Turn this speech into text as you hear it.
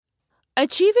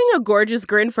Achieving a gorgeous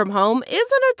grin from home isn't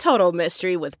a total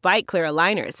mystery with Byte Clear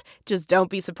aligners. Just don't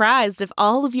be surprised if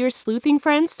all of your sleuthing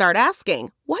friends start asking,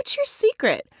 "What's your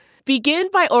secret?" Begin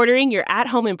by ordering your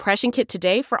at-home impression kit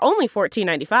today for only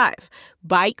 $14.95.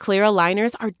 Byte Clear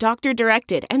aligners are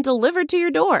doctor-directed and delivered to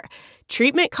your door.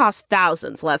 Treatment costs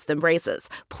thousands less than braces.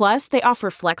 Plus, they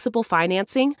offer flexible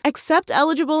financing, accept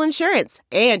eligible insurance,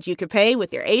 and you can pay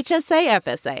with your HSA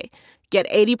FSA. Get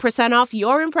 80% off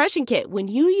your impression kit when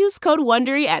you use code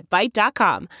WONDERY at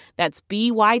Byte.com. That's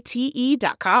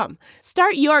BYTE.com.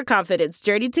 Start your confidence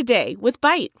journey today with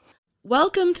Byte.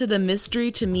 Welcome to the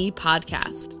Mystery to Me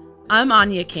podcast. I'm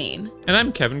Anya Kane. And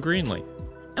I'm Kevin Greenlee.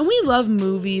 And we love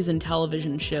movies and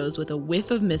television shows with a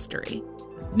whiff of mystery.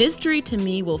 Mystery to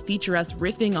Me will feature us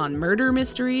riffing on murder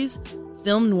mysteries,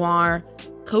 film noir,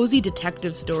 cozy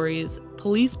detective stories,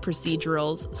 police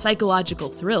procedurals, psychological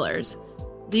thrillers,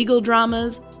 legal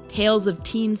dramas, tales of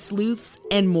teen sleuths,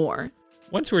 and more.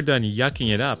 Once we're done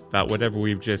yucking it up about whatever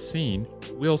we've just seen,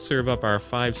 we'll serve up our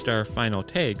 5-star final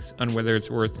takes on whether it's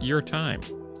worth your time.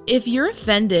 If you're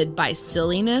offended by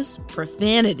silliness,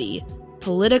 profanity,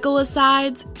 political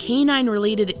asides,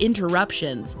 canine-related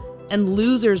interruptions, and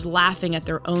losers laughing at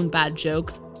their own bad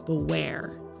jokes,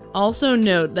 beware. Also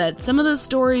note that some of the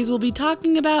stories we'll be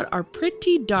talking about are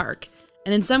pretty dark,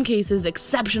 and in some cases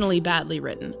exceptionally badly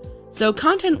written. So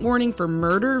content warning for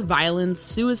murder, violence,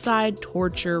 suicide,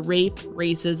 torture, rape,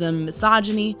 racism,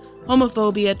 misogyny,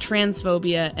 homophobia,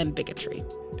 transphobia, and bigotry.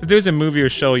 If there's a movie or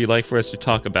show you'd like for us to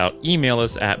talk about, email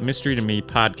us at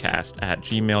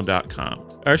mysterytomepodcast@gmail.com.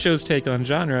 Our show's take on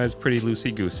genre is pretty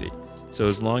loosey-goosey, so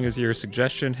as long as your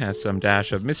suggestion has some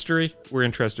dash of mystery, we're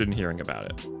interested in hearing about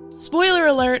it. Spoiler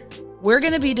alert, we're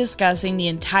going to be discussing the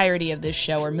entirety of this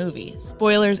show or movie,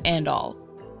 spoilers and all.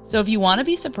 So if you want to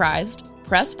be surprised,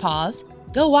 press pause,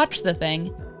 go watch the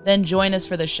thing, then join us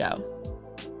for the show.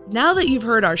 Now that you've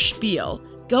heard our spiel,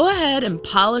 go ahead and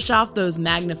polish off those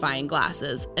magnifying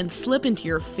glasses and slip into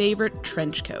your favorite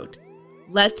trench coat.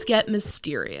 Let's get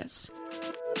mysterious.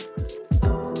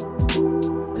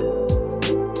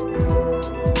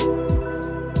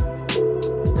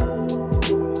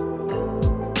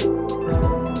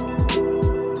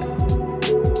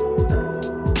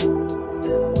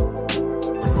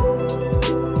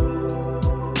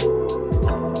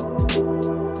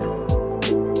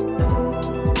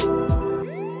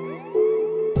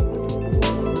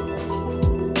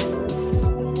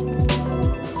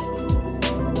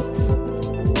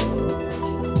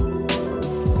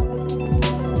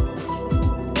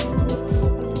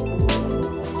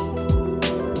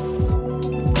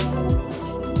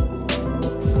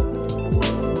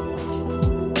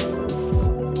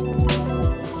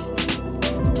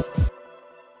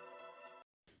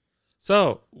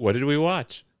 So, what did we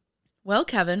watch? Well,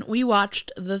 Kevin, we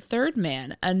watched The Third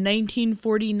Man, a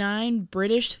 1949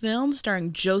 British film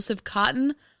starring Joseph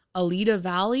Cotten, Alida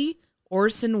Valli,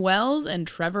 Orson Welles, and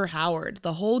Trevor Howard,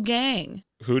 the whole gang.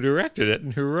 Who directed it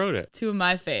and who wrote it? Two of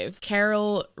my faves.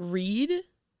 Carol Reed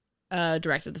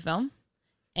directed the film.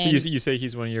 So you say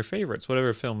he's one of your favorites.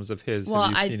 Whatever films of his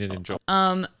have you seen and enjoyed?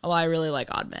 Well, I really like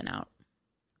Odd Man Out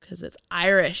because it's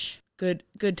Irish. Good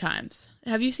times.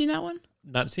 Have you seen that one?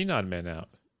 Not seen Odd Man Out.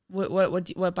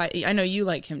 What by? I know you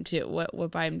like him too. What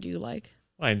by him do you like?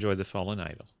 I enjoyed The Fallen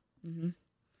Idol. Mm-hmm.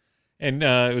 And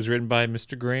it was written by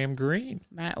Mr. Graham Greene.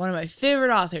 One of my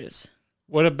favorite authors.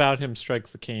 What about him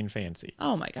strikes the Kane fancy?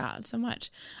 Oh my God, so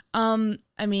much.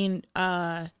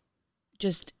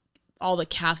 Just all the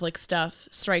Catholic stuff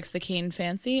strikes the Kane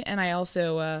fancy, and I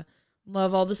also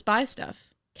love all the spy stuff.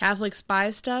 Catholic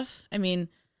spy stuff. I mean,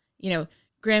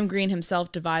 Graham Greene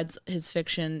himself divides his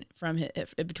fiction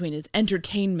between his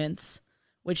entertainments,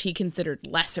 which he considered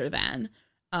lesser than,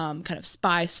 kind of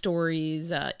spy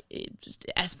stories, just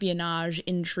espionage,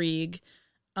 intrigue,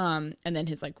 and then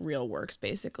his real works,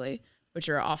 basically, which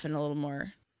are often a little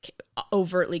more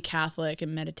overtly Catholic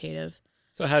and meditative.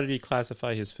 So how did he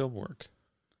classify his film work?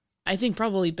 I think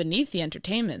probably beneath the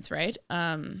entertainments, right?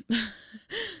 I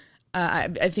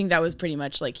think that was pretty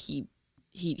much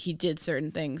he did certain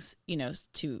things,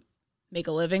 to make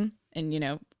a living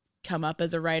and, come up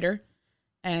as a writer.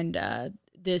 And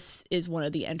this is one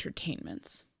of the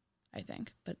entertainments, I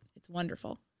think. But it's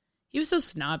wonderful. He was so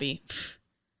snobby. It's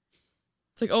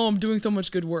like, oh, I'm doing so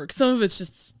much good work. Some of it's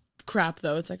just crap,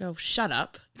 though. It's like, oh, shut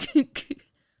up.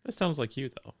 That sounds like you,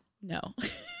 though. No.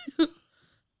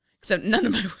 Except none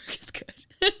of my work is good.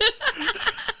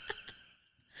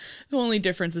 The only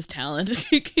difference is talent.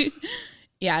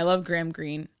 Yeah, I love Graham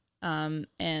Greene. And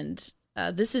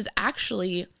this is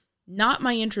actually not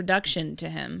my introduction to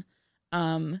him.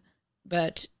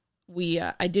 But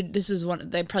this was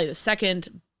probably the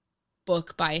second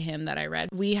book by him that I read.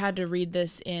 We had to read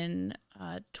this in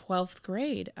 12th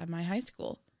grade at my high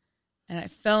school. And I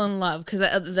fell in love because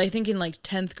I think in like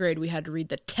 10th grade we had to read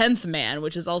The 10th Man,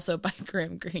 which is also by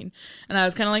Graham Greene. And I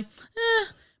was kind of like,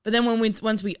 eh. But then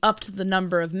once we upped the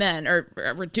number of men, or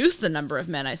reduced the number of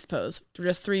men, I suppose, to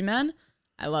just 3 men,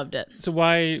 I loved it. So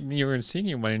why, you were a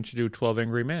senior, why didn't you do 12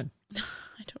 Angry Men?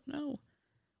 I don't know.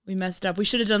 We messed up. We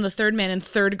should have done The 3rd Man in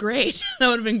 3rd grade. That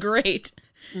would have been great.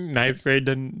 9th grade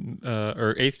done,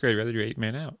 or 8th grade, rather do 8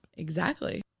 Man Out.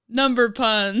 Exactly. Number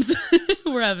puns.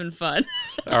 We're having fun.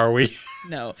 Are we?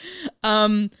 No.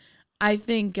 I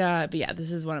think, but yeah,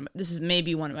 this is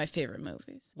maybe one of my favorite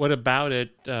movies. What about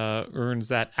it earns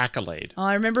that accolade?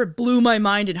 I remember it blew my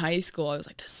mind in high school. I was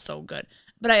like, this is so good.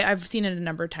 But I've seen it a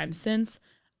number of times since.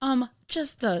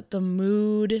 Just the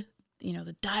mood,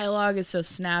 the dialogue is so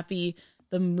snappy.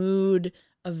 The mood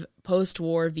of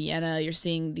post-war Vienna. You're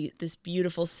seeing this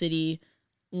beautiful city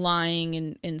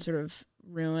lying in sort of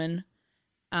ruin.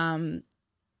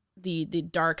 The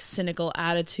dark, cynical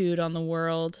attitude on the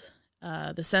world,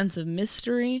 the sense of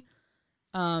mystery.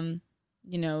 Some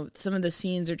of the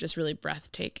scenes are just really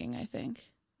breathtaking, I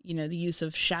think. The use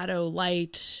of shadow,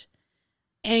 light,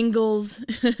 angles.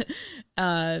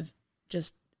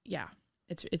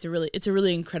 It's a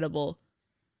really incredible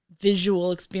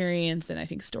visual experience, and I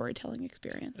think storytelling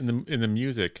experience. And the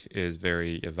music is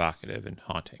very evocative and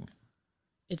haunting.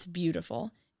 It's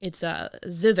beautiful. It's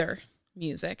zither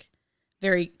music.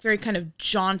 Very, very kind of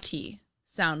jaunty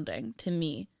sounding to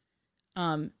me,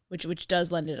 which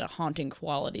does lend it a haunting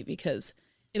quality because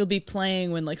it'll be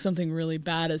playing when like something really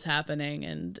bad is happening,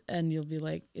 and you'll be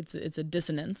like, it's a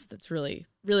dissonance that's really,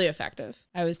 really effective.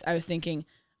 I was thinking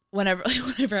whenever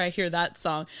I hear that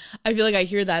song, I feel like I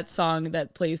hear that song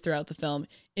that plays throughout the film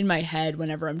in my head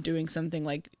whenever I'm doing something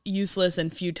like useless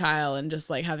and futile and just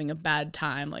like having a bad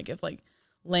time, like if like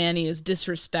Lanny is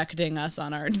disrespecting us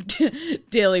on our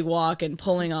daily walk and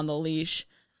pulling on the leash.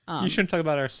 You shouldn't talk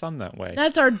about our son that way.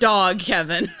 That's our dog,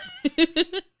 Kevin.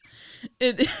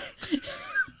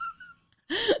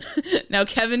 Now,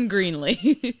 Kevin Greenlee,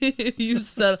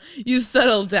 you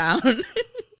settle down.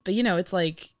 But it's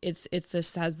like it's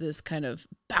just has this kind of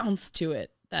bounce to it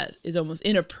that is almost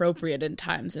inappropriate in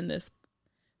times in this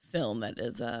film that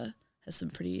is has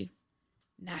some pretty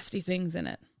nasty things in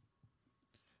it.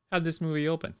 How'd this movie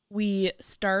open? We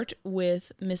start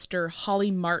with Mr.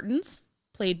 Holly Martins,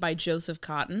 played by Joseph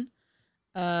Cotten,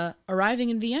 arriving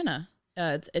in Vienna.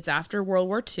 It's after World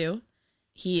War II.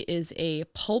 He is a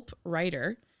pulp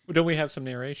writer. Well, don't we have some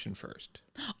narration first?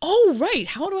 Oh, right.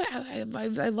 How do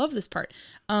I love this part.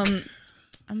 I'm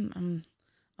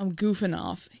goofing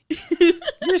off.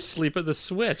 You're asleep at the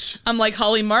switch. I'm like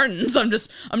Holly Martins. I'm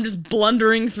just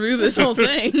blundering through this whole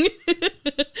thing.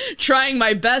 Trying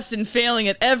my best and failing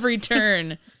at every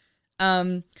turn.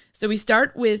 So we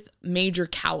start with Major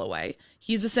Calloway.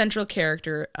 He's a central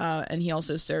character, and he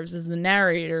also serves as the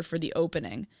narrator for the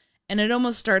opening. And it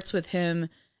almost starts with him.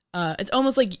 It's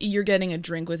almost like you're getting a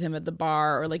drink with him at the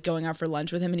bar or like going out for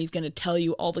lunch with him, and he's going to tell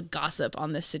you all the gossip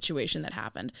on this situation that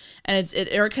happened. And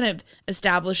it kind of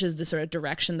establishes the sort of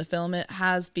direction the film it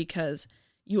has, because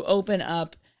you open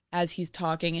up as he's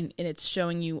talking, and it's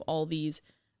showing you all these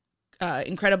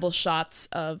incredible shots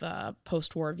of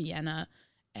post-war Vienna,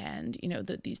 and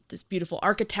this beautiful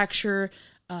architecture,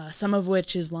 some of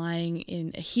which is lying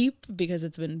in a heap because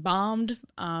it's been bombed.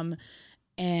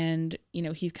 And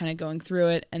he's kind of going through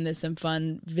it, and there's some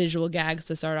fun visual gags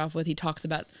to start off with. He talks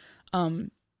about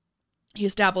he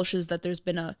establishes that there's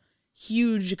been a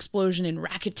huge explosion in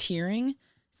racketeering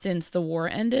since the war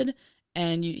ended.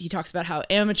 And he talks about how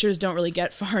amateurs don't really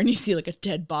get far, and you see like a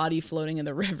dead body floating in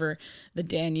the river, the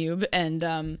Danube.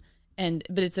 But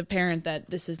it's apparent that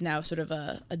this is now sort of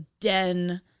a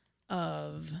den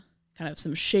of kind of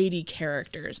some shady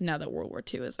characters now that World War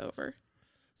II is over.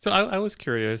 So I was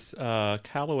curious.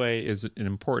 Calloway is an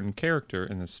important character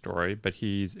in this story, but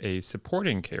he's a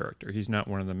supporting character. He's not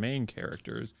one of the main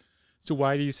characters. So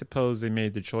why do you suppose they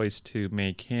made the choice to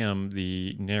make him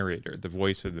the narrator, the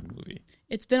voice of the movie?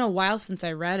 It's been a while since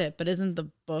I read it, but isn't the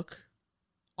book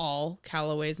all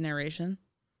Calloway's narration?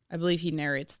 I believe he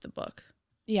narrates the book.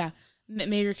 Yeah,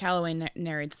 Major Calloway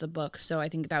narrates the book, so I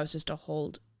think that was just a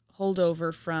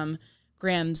holdover from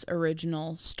Graham's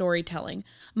original storytelling.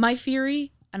 My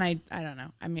theory, and I don't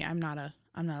know, I mean, I'm not a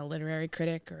literary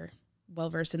critic or well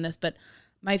versed in this, but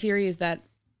my theory is that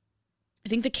I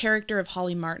think the character of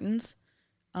Holly Martins,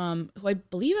 who I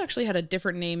believe actually had a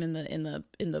different name in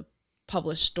the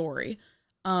published story,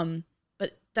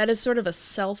 but that is sort of a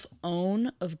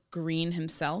self-own of Greene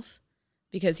himself,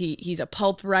 because he's a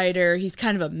pulp writer. He's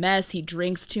kind of a mess. He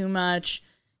drinks too much.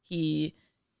 He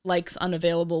likes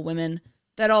unavailable women.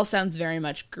 That all sounds very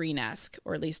much Green-esque,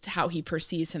 or at least how he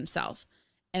perceives himself.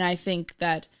 And I think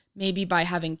that maybe by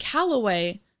having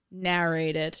Calloway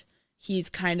narrate it, he's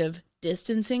kind of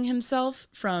distancing himself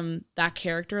from that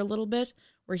character a little bit,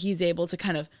 where he's able to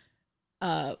kind of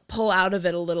pull out of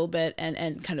it a little bit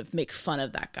and kind of make fun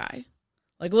of that guy.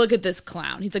 Like, look at this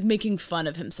clown. He's like making fun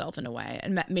of himself in a way.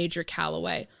 And Major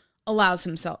Calloway allows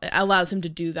him to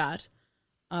do that.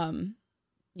 Because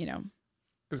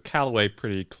Calloway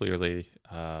pretty clearly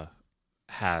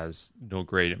has no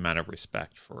great amount of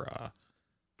respect for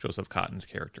Joseph Cotton's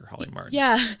character, Holly Martin.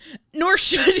 Yeah, nor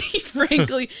should he,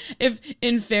 frankly. If,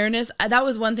 in fairness, that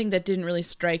was one thing that didn't really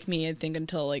strike me, I think,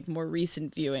 until like more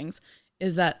recent viewings,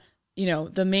 is that,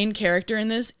 the main character in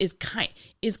this is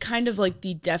kind of like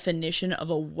the definition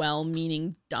of a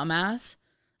well-meaning dumbass.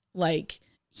 Like,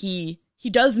 he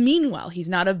does mean well. He's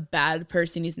not a bad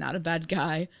person. He's not a bad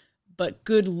guy. But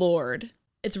good Lord,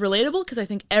 it's relatable because I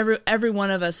think every one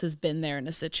of us has been there in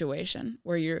a situation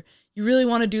where you really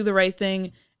want to do the right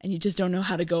thing and you just don't know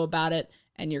how to go about it,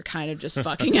 and you're kind of just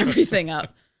fucking everything up. Or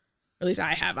at least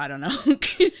I have. I don't know.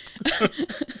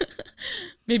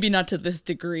 Maybe not to this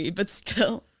degree, but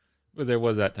still. But there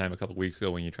was that time a couple weeks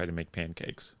ago when you tried to make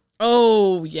pancakes.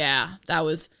 Oh, yeah. That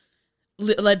was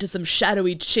led to some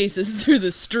shadowy chases through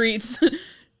the streets,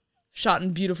 shot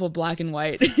in beautiful black and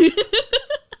white.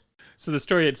 So the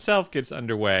story itself gets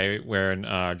underway when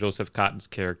Joseph Cotton's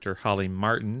character, Holly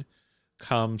Martin,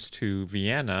 comes to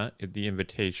Vienna at the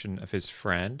invitation of his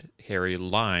friend, Harry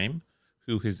Lime,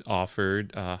 who has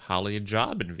offered Holly a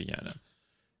job in Vienna.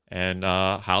 And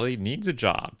Holly needs a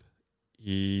job.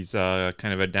 He's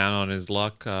kind of a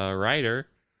down-on-his-luck writer.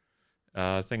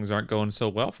 Things aren't going so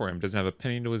well for him. Doesn't have a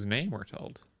penny to his name, we're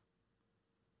told.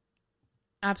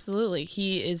 Absolutely.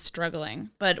 He is struggling.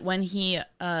 But when he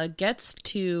gets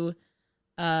to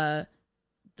the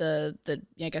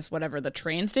I guess whatever, the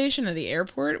train station or the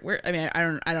airport,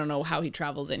 I don't know how he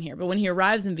travels in here, but when he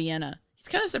arrives in Vienna, he's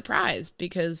kind of surprised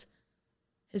because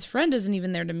his friend isn't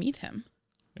even there to meet him.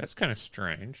 That's kind of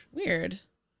strange. Weird.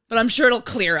 But I'm sure it'll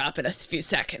clear up in a few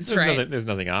seconds, right? There's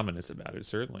nothing ominous about it,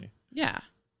 certainly. Yeah.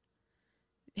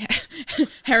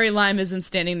 Harry Lime isn't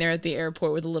standing there at the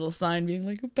airport with a little sign being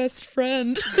like, a best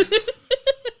friend.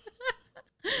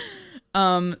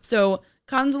 So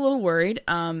Cotton's a little worried,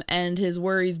 and his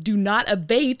worries do not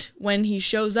abate when he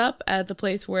shows up at the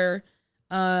place where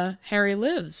Harry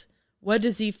lives. What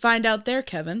does he find out there,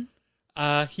 Kevin?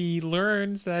 He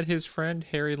learns that his friend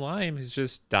Harry Lime has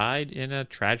just died in a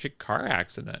tragic car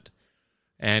accident.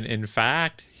 And in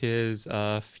fact, his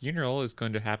funeral is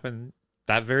going to happen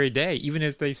that very day, even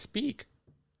as they speak.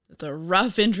 It's a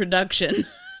rough introduction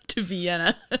to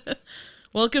Vienna.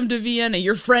 Welcome to Vienna.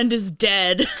 Your friend is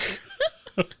dead.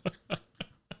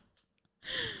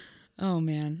 Oh,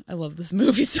 man. I love this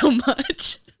movie so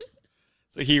much.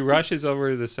 So he rushes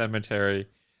over to the cemetery,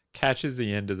 catches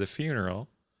the end of the funeral,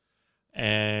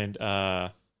 and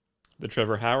the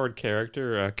Trevor Howard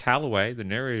character, Calloway, the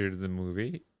narrator of the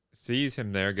movie, sees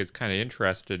him there, gets kind of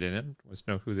interested in him, wants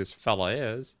to know who this fella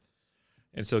is,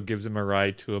 and so gives him a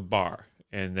ride to a bar.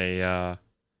 And they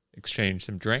exchange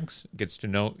some drinks, gets to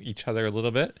know each other a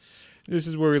little bit. This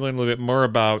is where we learn a little bit more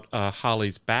about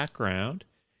Holly's background.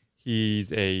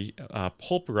 He's a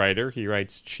pulp writer. He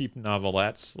writes cheap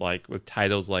novelettes with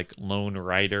titles like Lone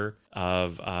Rider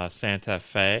of Santa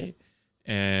Fe.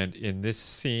 And in this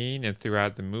scene and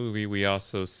throughout the movie, we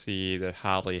also see that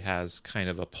Holly has kind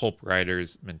of a pulp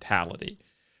writer's mentality,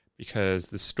 because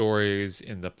the stories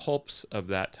in the pulps of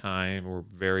that time were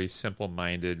very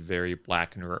simple-minded, very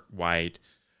black and white,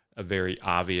 a very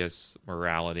obvious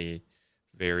morality,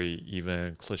 very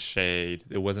even cliched.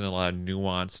 There wasn't a lot of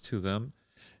nuance to them.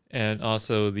 And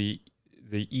also the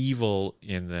evil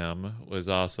in them was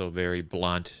also very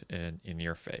blunt and in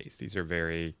your face. These are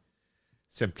very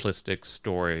simplistic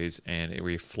stories, and it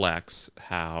reflects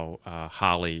how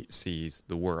Holly sees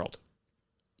the world.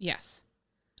 Yes.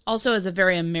 Also has a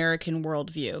very American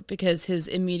worldview, because his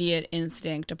immediate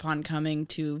instinct upon coming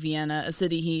to Vienna, a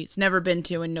city he's never been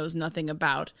to and knows nothing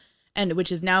about, and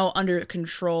which is now under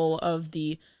control of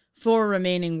the 4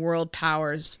 remaining world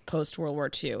powers post-World War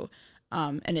II.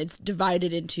 And it's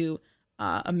divided into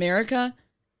America,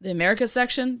 the America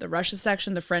section, the Russia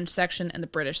section, the French section, and the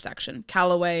British section.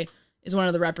 Calloway is one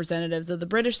of the representatives of the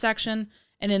British section,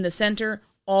 and in the center,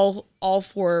 all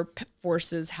 4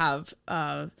 forces have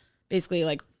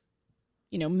basically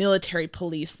military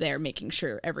police there making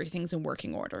sure everything's in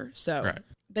working order. So, right.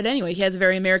 But anyway, he has a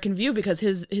very American view, because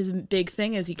his big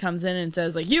thing is he comes in and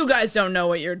says, you guys don't know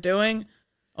what you're doing.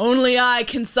 Only I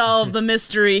can solve the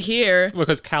mystery here.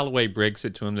 Because Calloway breaks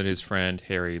it to him that his friend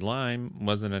Harry Lime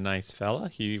wasn't a nice fella.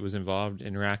 He was involved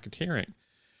in racketeering.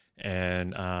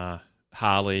 And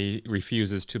Holly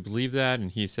refuses to believe that,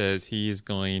 and he says he is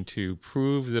going to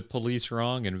prove the police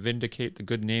wrong and vindicate the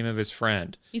good name of his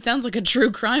friend. He sounds like a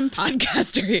true crime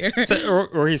podcaster here.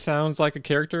 Or he sounds like a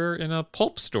character in a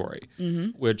pulp story,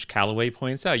 which Calloway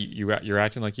points out. You're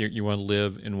acting like you want to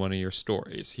live in one of your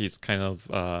stories. He's kind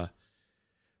of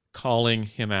calling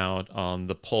him out on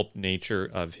the pulp nature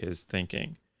of his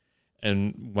thinking.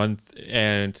 And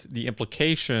the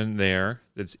implication there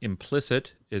that's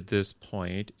implicit at this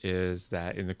point is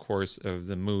that in the course of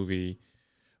the movie,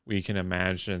 we can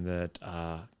imagine that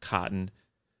Cotton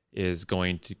is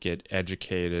going to get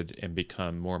educated and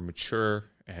become more mature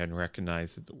and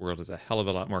recognize that the world is a hell of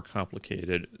a lot more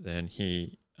complicated than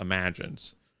he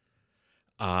imagines.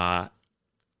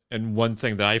 And one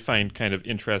thing that I find kind of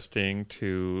interesting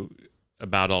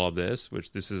about all of this,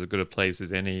 which this is as good a place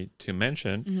as any to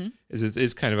mention, is it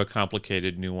is kind of a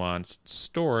complicated, nuanced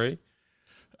story.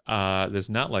 That's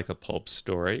not like a pulp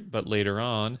story, but later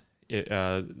on,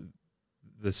 the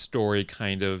story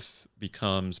kind of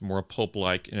becomes more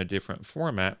pulp-like in a different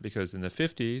format, because in the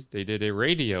 50s, they did a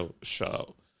radio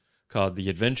show called The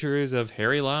Adventures of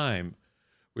Harry Lime,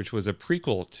 which was a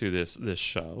prequel to this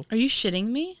show. Are you shitting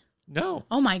me? No.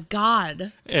 Oh my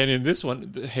God. And in this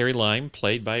one, Harry Lime,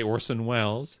 played by Orson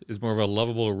Welles, is more of a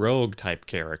lovable rogue type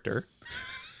character.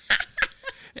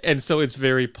 And so it's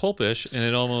very pulpish, and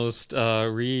it almost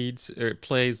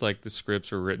plays like the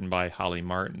scripts were written by Holly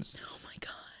Martins. Oh my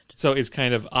God. So it's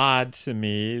kind of odd to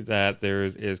me that there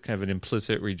is kind of an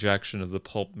implicit rejection of the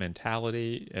pulp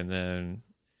mentality, and then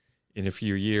in a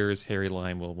few years, Harry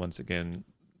Lime will once again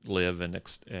live and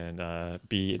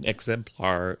be an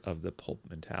exemplar of the pulp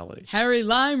mentality. Harry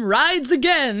Lime rides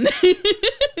again.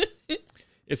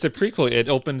 It's a prequel. It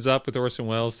opens up with Orson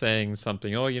Welles saying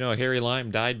something, Harry Lime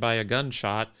died by a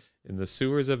gunshot in the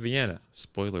sewers of Vienna.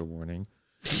 Spoiler warning.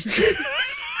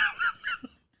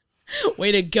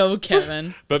 Way to go,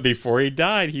 Kevin. But before he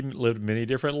died, he lived many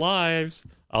different lives.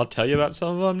 I'll tell you about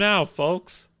some of them now,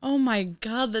 folks. Oh my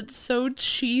God, that's so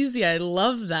cheesy. I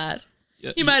love that.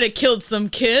 He might have killed some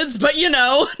kids, but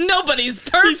nobody's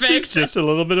perfect. He's just a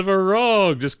little bit of a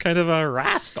rogue, just kind of a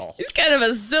rascal. He's kind of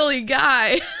a silly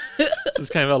guy.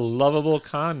 Just kind of a lovable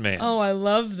con man. Oh, I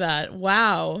love that.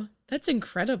 Wow. That's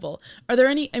incredible. Are there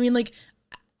any,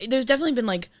 there's definitely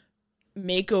been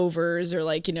makeovers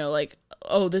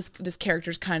or this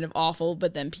character's kind of awful,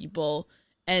 but then people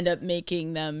end up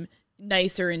making them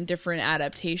nicer in different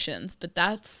adaptations, but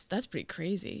that's pretty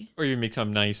crazy. Or even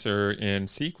become nicer in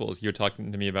sequels. You're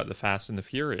talking to me about the Fast and the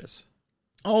Furious.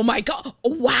 Oh my God.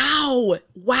 Wow.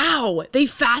 They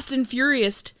Fast and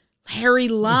Furious Harry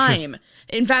Lime.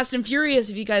 In Fast and Furious,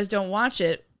 if you guys don't watch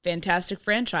it, fantastic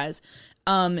franchise.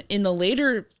 In the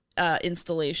later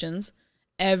installations,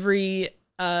 every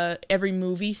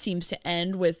movie seems to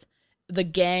end with the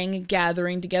gang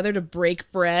gathering together to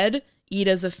break bread, eat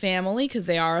as a family, because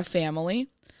they are a family,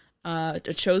 a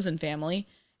chosen family,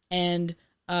 and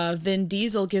Vin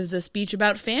Diesel gives a speech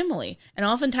about family, and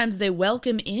oftentimes they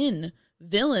welcome in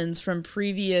villains from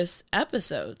previous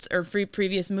episodes or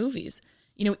previous movies.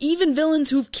 Even villains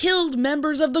who've killed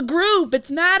members of the group.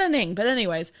 It's maddening. But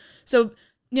anyways, so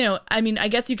I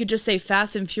guess you could just say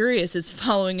Fast and Furious is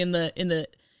following in the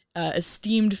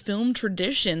esteemed film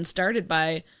tradition started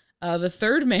by the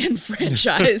Third Man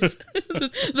franchise,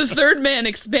 the Third Man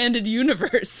expanded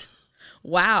universe.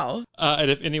 Wow. And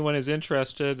if anyone is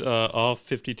interested, all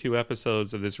 52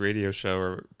 episodes of this radio show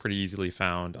are pretty easily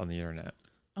found on the internet.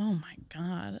 Oh my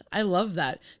God. I love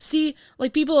that. See,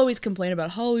 people always complain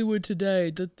about Hollywood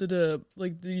today,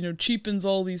 cheapens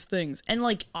all these things.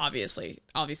 And obviously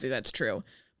that's true.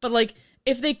 But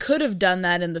if they could have done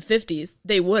that in the 50s,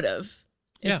 they would have.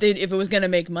 If it was going to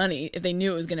make money, if they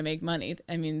knew it was going to make money.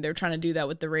 I mean, they're trying to do that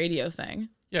with the radio thing.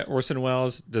 Yeah, Orson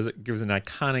Welles gives an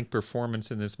iconic performance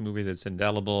in this movie that's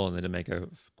indelible, and then to make a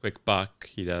quick buck,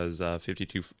 he does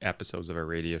 52 episodes of a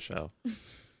radio show.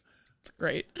 It's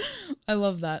great. I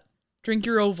love that. Drink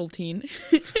your Ovaltine.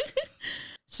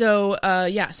 So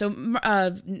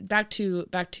back to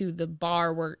the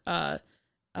bar where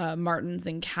Martins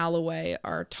and Calloway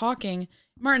are talking.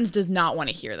 Martins does not want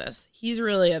to hear this. He's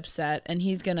really upset, and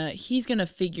he's gonna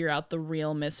figure out the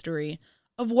real mystery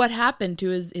of what happened to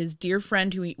his dear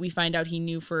friend who we find out he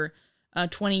knew for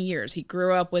 20 years. He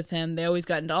grew up with him. They always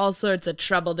got into all sorts of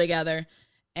trouble together,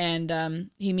 and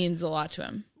he means a lot to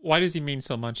him. Why does he mean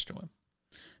so much to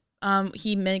him?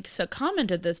 He makes a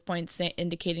comment at this point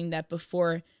indicating that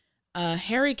before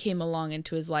Harry came along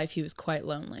into his life, he was quite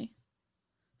lonely.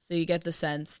 So you get the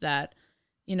sense that,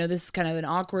 this is kind of an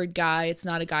awkward guy. It's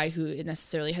not a guy who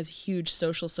necessarily has huge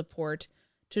social support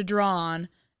to draw on.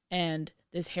 And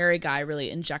this Harry guy really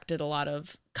injected a lot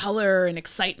of color and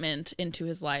excitement into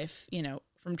his life,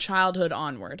 from childhood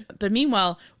onward. But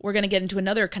meanwhile, we're going to get into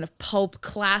another kind of pulp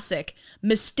classic.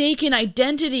 Mistaken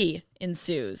identity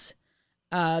ensues.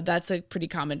 That's a pretty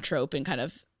common trope in kind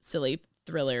of silly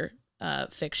thriller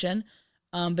fiction.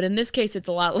 But in this case, it's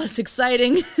a lot less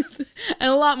exciting and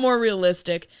a lot more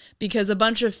realistic because a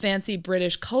bunch of fancy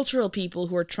British cultural people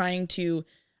who are trying to,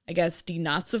 I guess,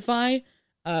 denazify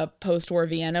post-war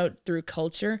Vienna through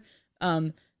culture,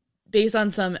 based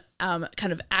on some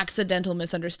kind of accidental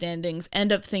misunderstandings,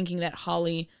 end up thinking that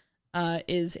Holly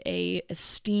is a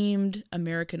esteemed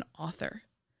American author.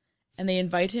 And they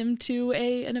invite him to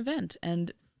an event.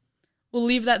 And we'll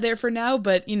leave that there for now,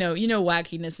 but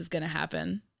wackiness is going to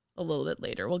happen a little bit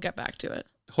later. We'll get back to it.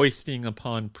 Hoisting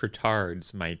upon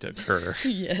petards might occur.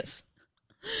 Yes.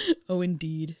 Oh,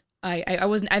 indeed.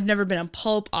 I've never been a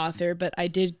pulp author, but I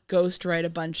did ghostwrite a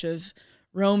bunch of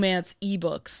romance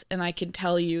ebooks, and I can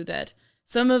tell you that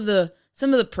some of the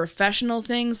professional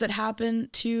things that happen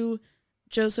to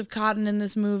Joseph Cotten in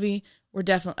this movie are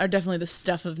definitely the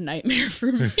stuff of nightmare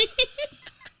for me.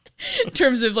 In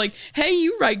terms of like, hey,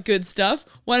 you write good stuff.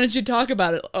 Why don't you talk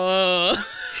about it?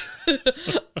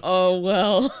 Oh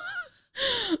well.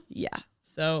 Yeah.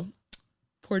 So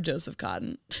poor Joseph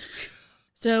Cotten.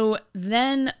 So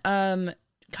then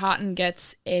Cotten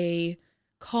gets a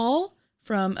call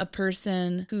from a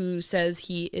person who says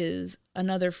he is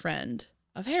another friend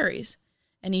of Harry's.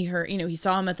 And he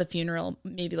saw him at the funeral.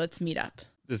 Maybe let's meet up.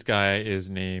 This guy is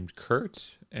named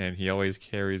Kurt, and he always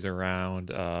carries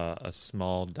around a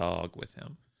small dog with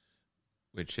him,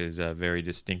 which is very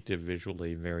distinctive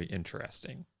visually, very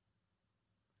interesting.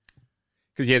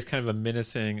 Because he has kind of a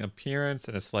menacing appearance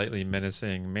and a slightly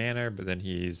menacing manner, but then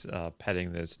he's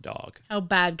petting this dog. How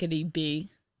bad could he be?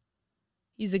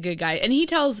 He's a good guy. And he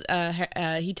tells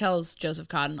Joseph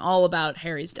Cotten all about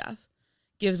Harry's death.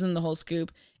 Gives him the whole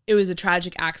scoop. It was a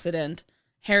tragic accident.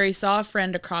 Harry saw a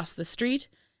friend across the street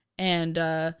and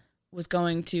was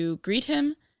going to greet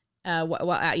him.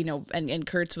 And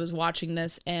Kurtz was watching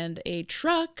this, and a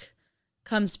truck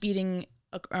comes speeding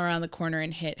around the corner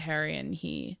and hit Harry, and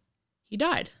he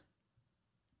died.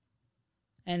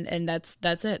 And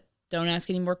that's it. Don't ask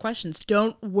any more questions.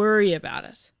 Don't worry about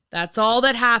it. That's all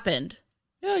that happened.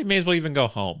 Yeah, you may as well even go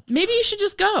home. Maybe you should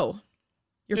just go.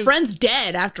 Your friend's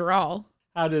dead after all.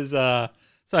 How does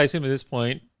so I assume at this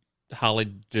point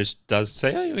Holly just does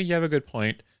say, "Oh, you have a good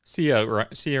point. See you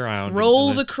around."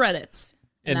 Roll the credits.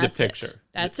 In the picture.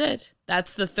 That's it.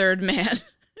 That's the third man.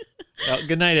 Well,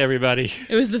 good night, everybody.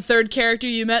 It was the third character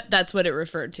you met. That's what it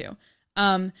referred to.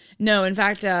 No, in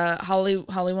fact, Holly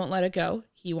won't let it go.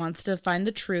 He wants to find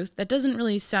the truth. That doesn't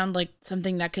really sound like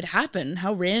something that could happen.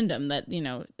 How random that,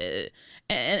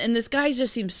 and this guy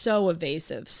just seems so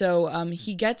evasive. So,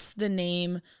 he gets the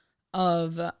name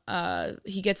of,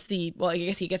 he gets the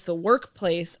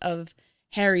workplace of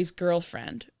Harry's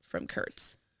girlfriend from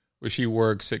Kurtz. Where she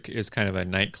works as kind of a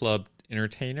nightclub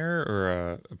entertainer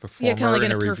or a performer kind of like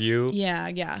in a review.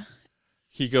 Yeah.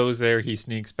 He goes there, he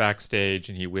sneaks backstage,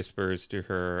 and he whispers to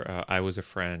her, I was a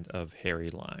friend of Harry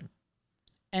Lime.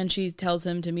 And she tells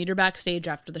him to meet her backstage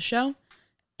after the show.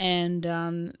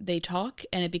 And they talk,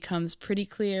 and it becomes pretty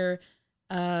clear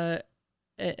early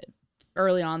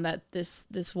on that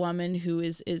this woman who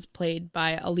is played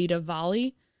by Alida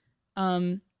Valli,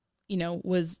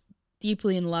 was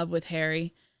deeply in love with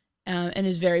Harry and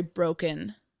is very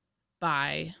broken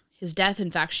by his death.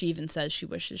 In fact, she even says she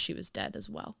wishes she was dead as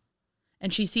well.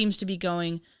 And she seems to be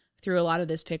going through a lot of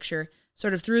this picture,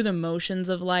 sort of through the motions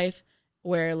of life,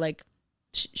 where like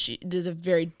there's a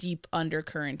very deep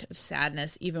undercurrent of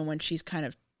sadness, even when she's kind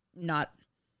of not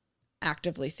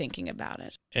actively thinking about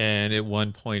it. And at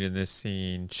one point in this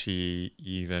scene, she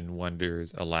even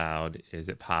wonders aloud, is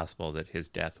it possible that his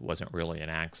death wasn't really an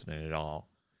accident at all?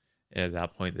 And at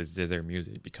that point, the zither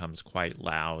music becomes quite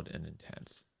loud and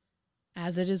intense.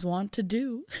 As it is wont to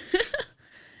do.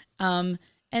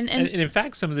 And in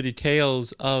fact, some of the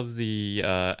details of the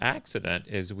accident,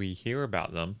 as we hear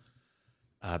about them,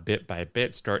 bit by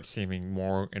bit, start seeming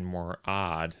more and more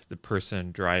odd. The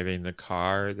person driving the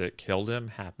car that killed him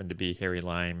happened to be Harry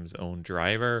Lime's own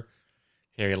driver.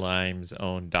 Harry Lime's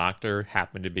own doctor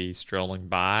happened to be strolling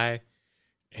by.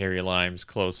 Harry Lime's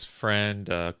close friend,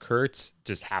 Kurtz,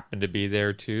 just happened to be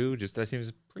there too. Just that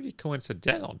seems pretty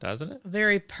coincidental, doesn't it?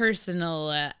 Very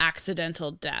personal,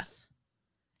 accidental death.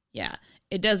 Yeah.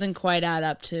 It doesn't quite add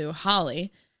up to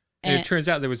Holly. And it turns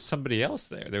out there was somebody else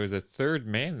there. There was a third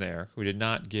man there who did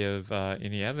not give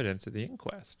any evidence at the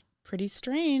inquest. Pretty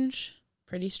strange.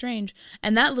 Pretty strange.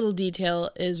 And that little detail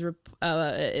is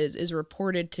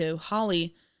reported to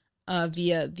Holly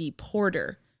via the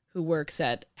porter who works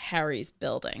at Harry's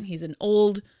building. He's an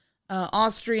old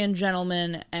Austrian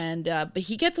gentleman, and but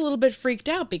he gets a little bit freaked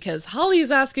out because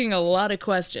Holly's asking a lot of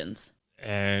questions.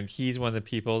 And he's one of the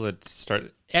people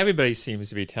that everybody seems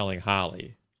to be telling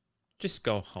Holly, just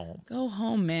go home. Go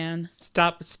home, man.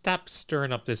 Stop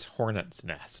stirring up this hornet's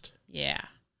nest. Yeah.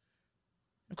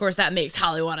 Of course, that makes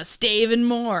Holly want to stay even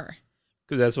more.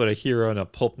 Because that's what a hero in a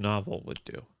pulp novel would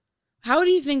do. How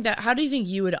do you think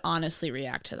you would honestly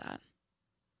react to that?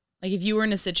 Like, if you were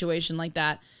in a situation like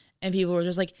that and people were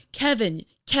just like, Kevin,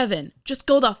 just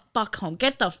go the fuck home.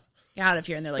 Get the fuck out of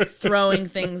here. And they're like throwing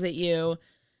things at you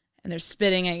and they're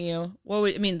spitting at you.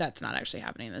 That's not actually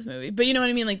happening in this movie, but you know what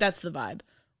I mean? Like, that's the vibe.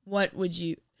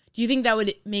 Do you think that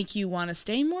would make you want to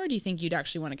stay more? Or do you think you'd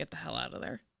actually want to get the hell out of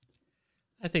there?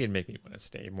 I think it'd make me want to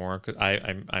stay more because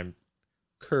I'm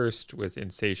cursed with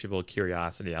insatiable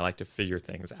curiosity. I like to figure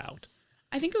things out.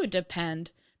 I think it would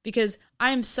depend because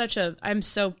I'm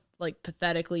so like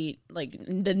pathetically like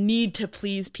the need to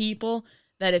please people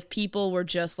that if people were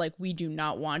just like, we do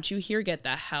not want you here, get the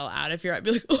hell out of here, I'd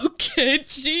be like, okay,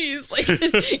 geez, like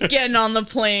getting on the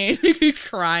plane,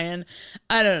 crying.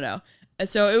 I don't know.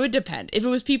 So it would depend. If it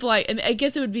was people I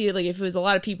guess it would be like if it was a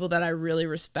lot of people that I really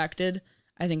respected,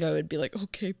 I think I would be like,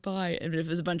 okay, bye. And if it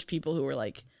was a bunch of people who were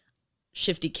like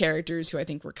shifty characters who I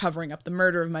think were covering up the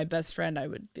murder of my best friend, I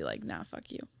would be like, nah,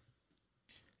 fuck you.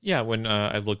 Yeah, when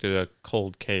I looked at a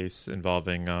cold case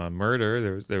involving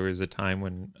murder, there was a time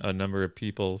when a number of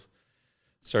people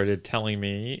started telling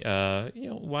me,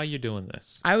 why are you doing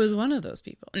this? I was one of those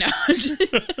people. No.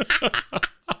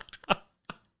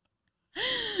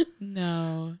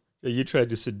 No. You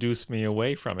tried to seduce me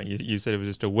away from it. You said it was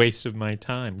just a waste of my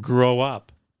time. Grow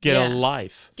up. Get a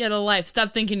life. Get a life.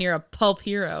 Stop thinking you're a pulp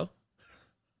hero.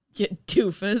 You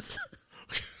doofus.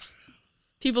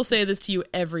 People say this to you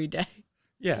every day.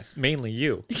 Yes, mainly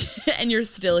you. And you're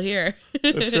still here.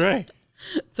 That's right.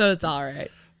 So it's all right.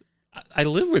 I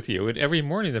live with you, and every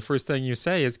morning the first thing you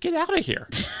say is, get out of here.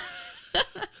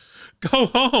 Go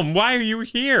home. Why are you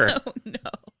here? Oh, no.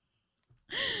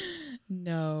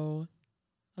 No.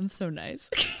 I'm so nice.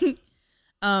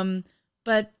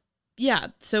 But yeah,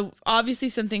 so obviously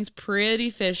something's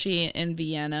pretty fishy in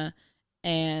Vienna,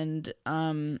 and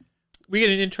we get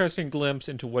an interesting glimpse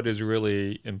into what is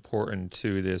really important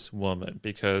to this woman,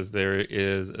 because there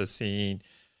is a scene,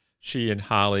 she and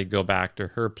Holly go back to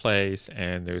her place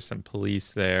and there's some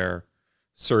police there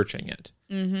searching it.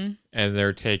 Mm-hmm. And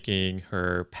they're taking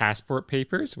her passport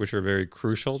papers, which are very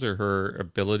crucial to her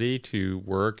ability to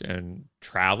work and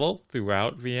travel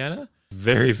throughout Vienna.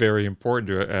 Very, very important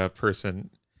to a person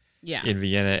in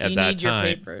Vienna at that time. You need your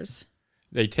papers.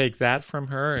 They take that from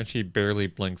her, and she barely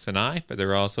blinks an eye, but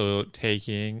they're also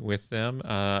taking with them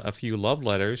a few love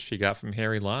letters she got from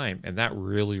Harry Lime, and that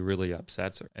really, really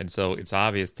upsets her. And so it's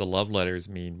obvious the love letters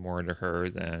mean more to her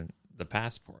than the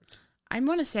passport. I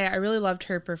want to say I really loved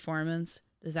her performance,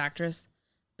 this actress,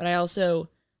 but I also,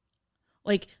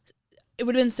 like, it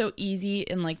would have been so easy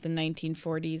in, like, the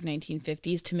 1940s,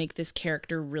 1950s to make this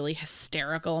character really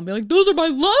hysterical and be like, those are my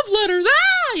love letters,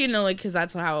 ah! You know, like, because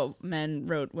that's how men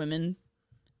wrote women.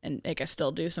 And I guess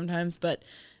still do sometimes, but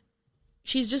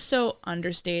she's just so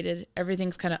understated.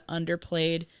 Everything's kind of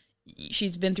underplayed.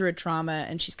 She's been through a trauma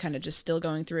and she's kind of just still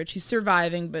going through it. She's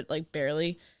surviving, but like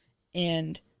barely.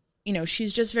 And, you know,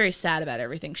 she's just very sad about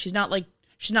everything. She's not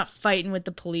fighting with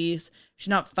the police. She's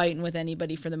not fighting with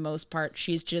anybody for the most part.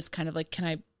 She's just kind of like,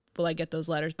 will I get those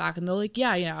letters back? And they're like,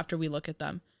 yeah, after we look at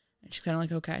them. And she's kind of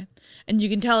like, okay. And you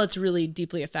can tell it's really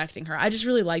deeply affecting her. I just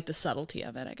really like the subtlety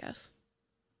of it, I guess.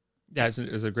 Yeah,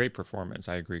 it was a great performance.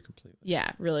 I agree completely.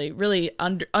 Yeah, really, really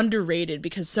underrated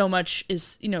because so much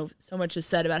is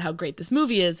said about how great this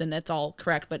movie is, and that's all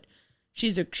correct. But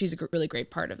she's a really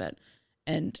great part of it,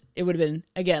 and it would have been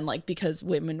again like because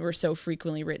women were so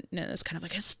frequently written as kind of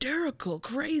like hysterical,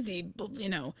 crazy,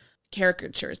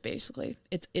 caricatures. Basically,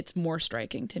 it's more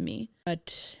striking to me.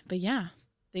 But yeah,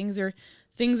 things are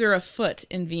afoot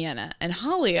in Vienna, and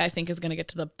Holly I think is going to get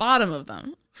to the bottom of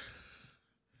them.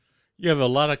 You have a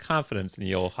lot of confidence in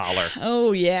the old holler.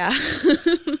 Oh, yeah.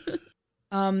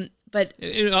 But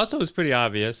it also was pretty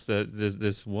obvious that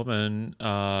this woman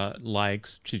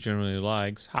she generally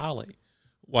likes Holly.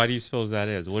 Why do you suppose that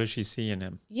is? What does she see in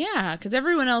him? Yeah, because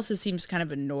everyone else seems kind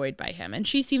of annoyed by him. And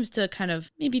she seems to kind of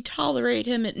maybe tolerate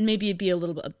him and maybe be a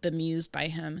little bit bemused by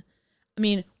him. I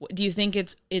mean, do you think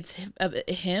it's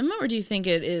him or do you think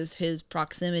it is his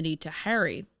proximity to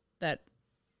Harry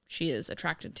she is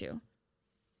attracted to.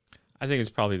 I think it's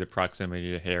probably the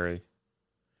proximity to Harry.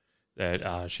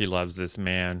 That she loves this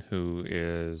man who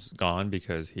is gone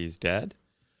because he's dead.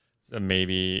 So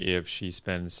maybe if she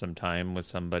spends some time with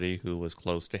somebody who was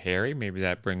close to Harry, maybe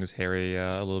that brings Harry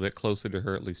a little bit closer to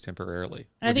her, at least temporarily.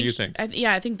 What do you think?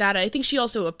 I think she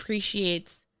also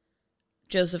appreciates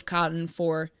Joseph Cotton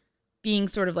for being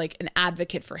sort of like an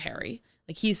advocate for Harry.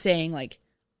 Like he's saying, like,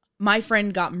 my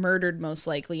friend got murdered most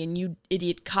likely, and you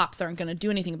idiot cops aren't going to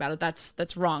do anything about it.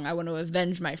 That's wrong. I want to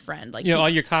avenge my friend. Like, all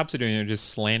your cops are doing are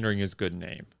just slandering his good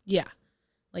name. Yeah,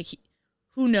 like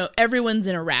who knows? Everyone's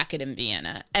in a racket in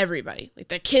Vienna. Everybody, like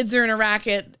the kids are in a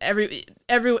racket.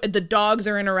 The dogs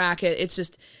are in a racket. It's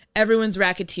just everyone's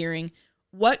racketeering.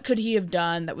 What could he have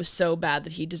done that was so bad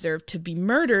that he deserved to be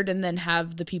murdered and then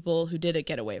have the people who did it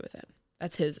get away with it?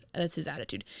 That's his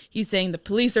attitude. He's saying the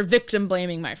police are victim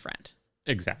blaming my friend.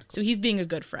 Exactly. So he's being a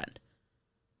good friend.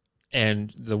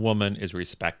 And the woman is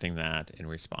respecting that and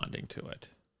responding to it.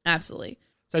 Absolutely.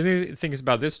 So I think it's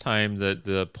about this time that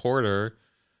the porter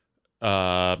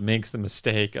makes the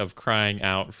mistake of crying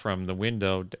out from the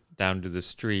window down to the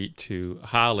street to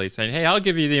Holly, saying, "Hey, I'll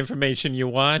give you the information you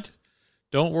want.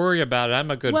 Don't worry about it. I'm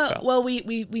a good fellow." Well,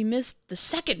 we missed the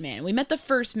second man. We met the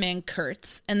first man,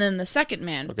 Kurtz, and then the second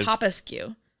man,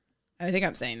 Popescu. I think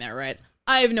I'm saying that right.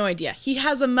 I have no idea. He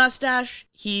has a mustache.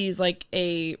 He's like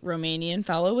a Romanian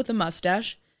fellow with a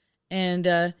mustache.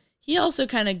 And he also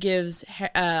kind of gives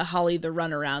Holly the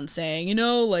runaround saying,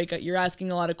 like, you're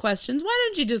asking a lot of questions. Why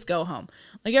don't you just go home?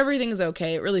 Like, everything's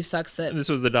okay. It really sucks that... And this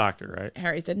was the doctor, right?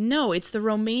 Harry said, no, it's the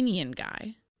Romanian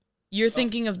guy. You're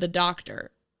thinking of the doctor.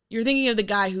 You're thinking of the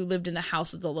guy who lived in the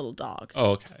house with the little dog.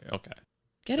 Oh, okay.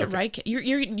 Get it right.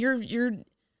 You're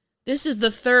this is the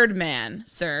third man,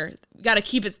 sir. Gotta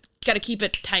keep it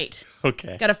tight.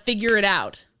 Okay. Gotta figure it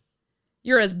out.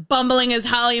 You're as bumbling as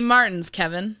Holly Martins,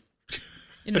 Kevin.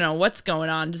 You don't know what's going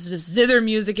on. This is just zither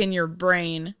music in your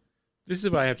brain. This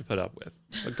is what I have to put up with.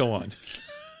 But go on.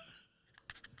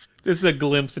 This is a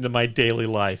glimpse into my daily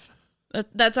life.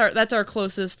 That's our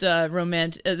closest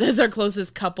that's our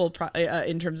closest couple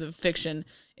in terms of fiction.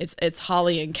 It's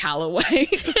Holly and Calloway.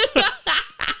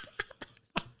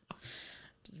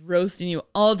 Just roasting you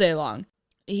all day long.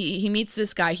 He meets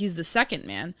this guy. He's the second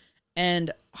man.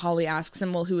 And Holly asks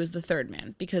him, well, who is the third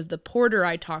man? Because the porter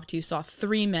I talked to saw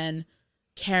 3 men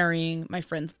carrying my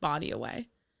friend's body away.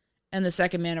 And the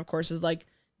second man, of course, is like,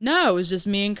 no, it was just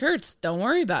me and Kurtz. Don't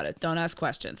worry about it. Don't ask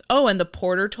questions. Oh, and the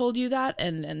porter told you that?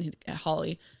 And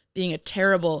Holly, being a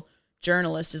terrible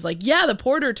journalist, is like, yeah, the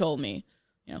porter told me.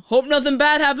 Hope nothing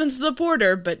bad happens to the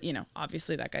porter. But,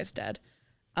 obviously that guy's dead.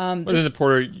 Well, then the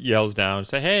porter yells down,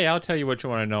 say, hey, I'll tell you what you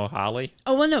want to know, Holly.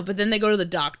 Oh, well, no, but then they go to the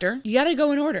doctor. You got to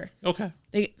go in order. Okay.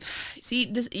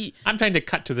 I'm trying to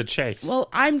cut to the chase. Well,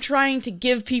 I'm trying to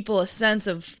give people a sense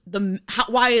of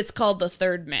why it's called the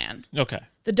third man. Okay.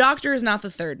 The doctor is not the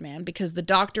third man because the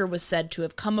doctor was said to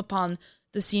have come upon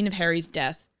the scene of Harry's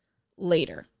death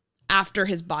later, after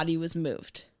his body was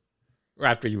moved. Or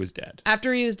after he was dead.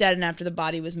 After he was dead and after the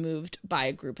body was moved by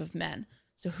a group of men.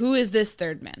 So who is this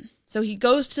third man? So he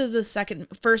goes to the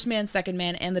first man, second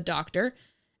man, and the doctor.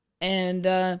 And,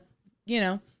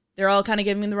 they're all kind of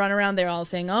giving him the runaround. They're all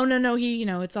saying, oh, no,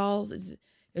 it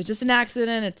was just an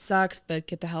accident. It sucks, but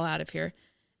get the hell out of here.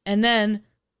 And then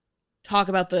talk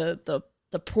about the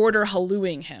porter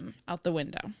hallooing him out the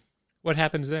window. What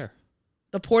happens there?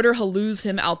 The porter halloos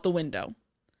him out the window.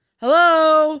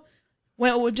 Hello?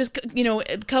 Well, just,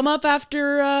 come up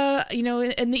after,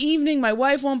 in the evening. My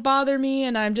wife won't bother me.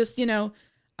 And I'm just,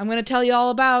 I'm going to tell you all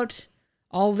about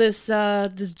all this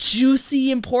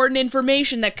juicy, important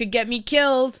information that could get me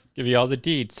killed. Give you all the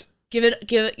deets. Give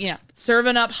it,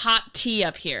 serving up hot tea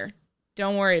up here.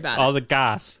 Don't worry about it. All the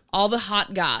gas. All the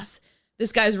hot gas.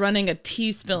 This guy's running a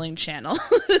tea spilling channel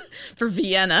for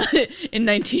Vienna in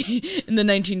the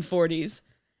 1940s.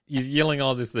 He's yelling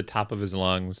all this at the top of his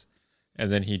lungs,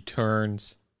 and then he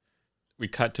turns. We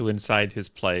cut to inside his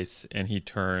place, and he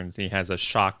turns. He has a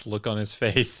shocked look on his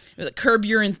face. Curb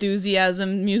Your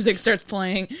Enthusiasm music starts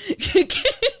playing.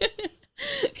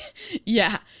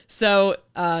 Yeah, so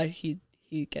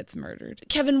he gets murdered.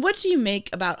 Kevin, what do you make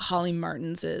about Holly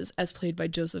Martins' as played by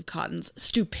Joseph Cotton's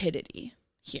stupidity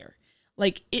here?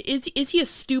 Like, is he a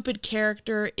stupid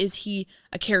character? Is he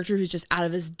a character who's just out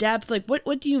of his depth? Like,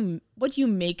 what do you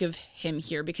make of him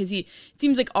here? Because it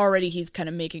seems like already he's kind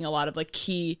of making a lot of like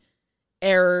key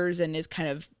errors and is kind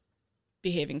of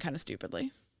behaving kind of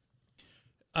stupidly.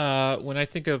 When I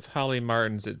think of Holly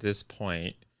Martins at this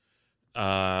point,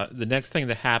 the next thing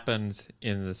that happens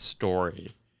in the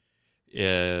story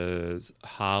is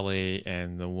Holly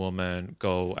and the woman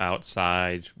go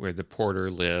outside where the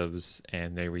porter lives,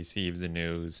 and they receive the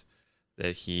news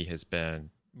that he has been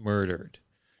murdered.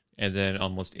 And then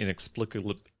almost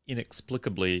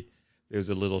inexplicably, there's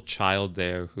a little child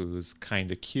there who's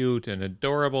kind of cute and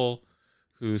adorable,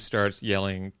 who starts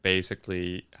yelling,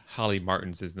 basically, Holly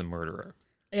Martins is the murderer.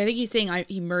 I think he's saying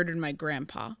he murdered my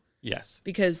grandpa. Yes.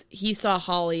 Because he saw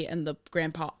Holly and the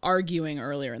grandpa arguing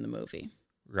earlier in the movie.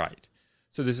 Right.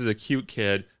 So this is a cute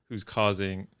kid who's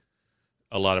causing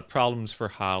a lot of problems for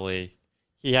Holly.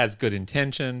 He has good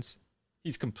intentions.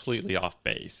 He's completely off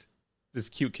base. This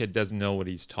cute kid doesn't know what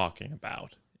he's talking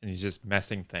about, and he's just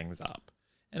messing things up.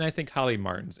 And I think Holly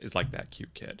Martins is like that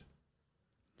cute kid.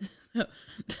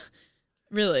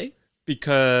 Really?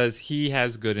 Because he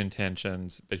has good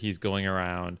intentions, but he's going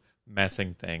around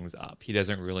messing things up. He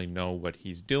doesn't really know what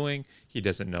he's doing. He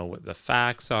doesn't know what the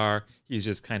facts are. He's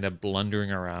just kind of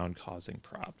blundering around causing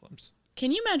problems.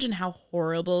 Can you imagine how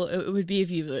horrible it would be if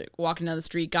you like, walking down the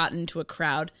street, got into a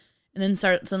crowd, and then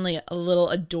suddenly a little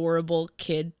adorable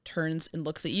kid turns and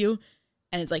looks at you,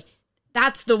 and it's like,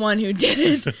 that's the one who did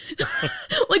it.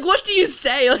 Like, what do you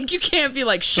say? Like, you can't be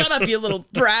like, shut up, you little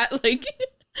brat. Like,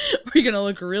 we're going to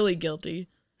look really guilty.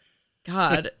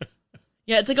 God.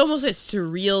 Yeah, it's like almost a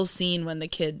surreal scene when the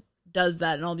kid does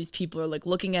that and all these people are like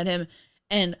looking at him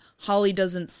and Holly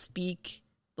doesn't speak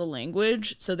the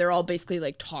language. So they're all basically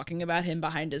like talking about him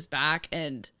behind his back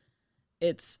and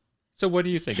it's So what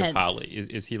do you think tense. of Holly?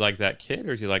 Is he like that kid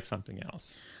or is he like something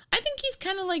else? I think he's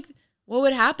kind of like what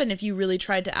would happen if you really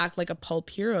tried to act like a pulp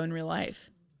hero in real life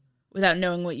without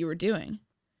knowing what you were doing.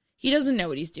 He doesn't know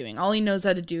what he's doing. All he knows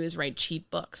how to do is write cheap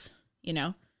books, you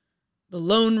know? The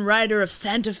Lone Rider of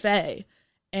Santa Fe.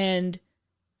 And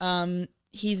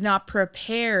he's not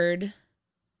prepared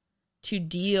to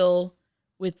deal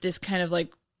with this kind of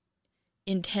like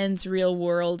intense real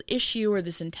world issue or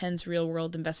this intense real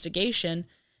world investigation.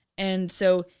 And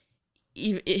so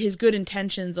his good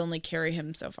intentions only carry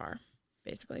him so far,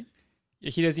 basically.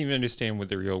 He doesn't even understand what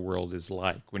the real world is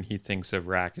like. When he thinks of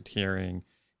racketeering,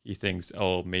 he thinks,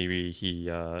 oh, maybe he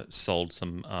sold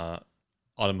some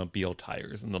automobile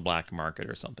tires in the black market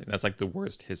or something. That's like the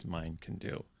worst his mind can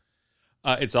do.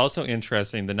 It's also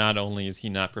interesting that not only is he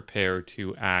not prepared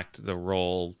to act the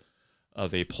role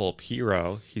of a pulp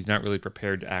hero, he's not really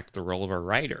prepared to act the role of a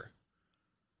writer.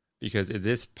 Because at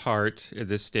this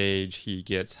stage, he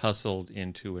gets hustled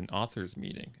into an author's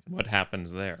meeting. What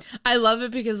happens there? I love it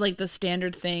because like the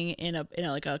standard thing in a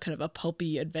like a kind of a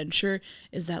pulpy adventure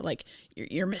is that like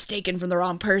you're mistaken for the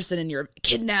wrong person and you're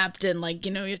kidnapped and like,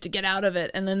 you know, you have to get out of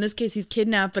it. And then in this case, he's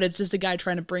kidnapped, but it's just a guy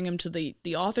trying to bring him to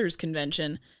the author's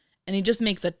convention. And he just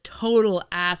makes a total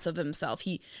ass of himself.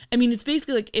 It's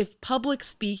basically like if public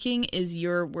speaking is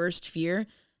your worst fear,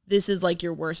 this is like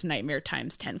your worst nightmare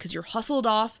times 10 because you're hustled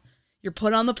off. You're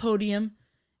put on the podium,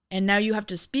 and now you have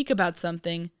to speak about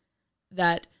something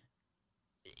that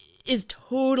is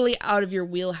totally out of your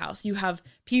wheelhouse. You have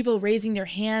people raising their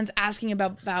hands, asking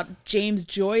about James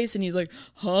Joyce, and he's like,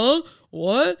 huh?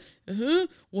 What?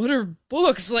 What are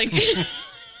books? Like, this is like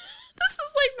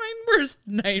my worst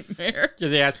nightmare. Yeah,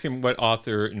 they ask him what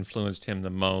author influenced him the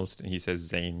most, and he says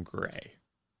Zane Grey.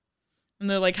 And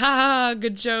they're like, ha,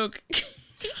 good joke.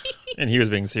 And he was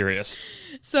being serious.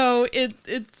 So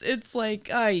it's like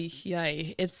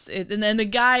and then the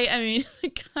guy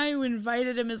who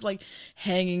invited him is like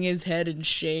hanging his head in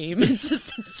shame. It's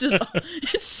just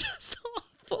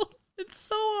awful. It's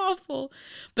so awful.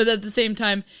 But at the same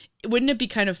time, wouldn't it be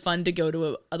kind of fun to go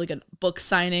to a book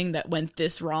signing that went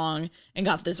this wrong and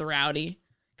got this rowdy?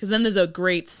 Because then there's a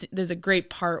great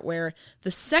part where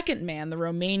the second man, the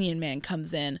Romanian man,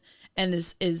 comes in and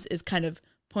is kind of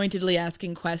pointedly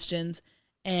asking questions.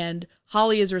 And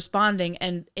Holly is responding,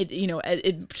 and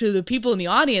to the people in the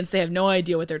audience, they have no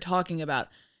idea what they're talking about,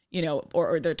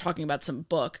 or they're talking about some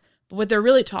book. But what they're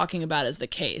really talking about is the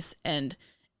case. And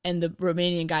the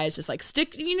Romanian guy is just like,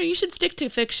 you should stick to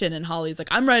fiction. And Holly's like,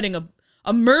 I'm writing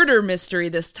a murder mystery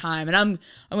this time, and I'm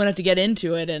gonna have to get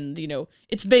into it. And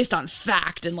it's based on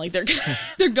fact, and like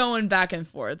they're going back and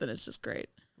forth, and it's just great.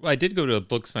 Well, I did go to a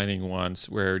book signing once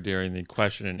where during the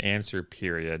question and answer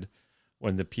period,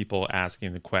 when the people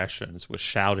asking the questions was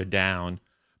shouted down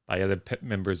by other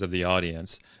members of the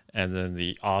audience, and then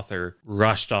the author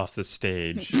rushed off the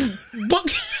stage in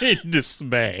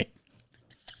dismay.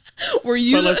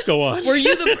 Let's go on.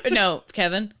 No,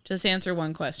 Kevin, just answer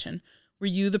one question. Were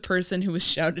you the person who was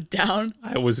shouted down?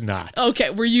 I was not.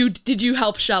 Okay, did you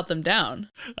help shout them down?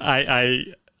 I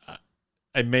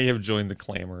may have joined the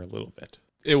clamor a little bit.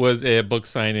 It was a book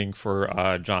signing for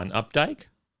John Updike.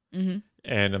 Mm-hmm.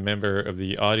 And a member of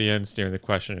the audience during the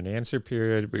question and answer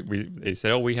period, they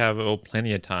said, we have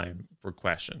plenty of time for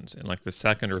questions. And like the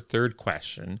second or third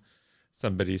question,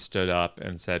 somebody stood up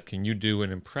and said, can you do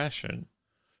an impression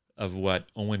of what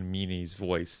Owen Meany's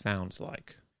voice sounds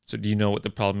like? So do you know what the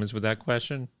problem is with that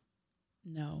question?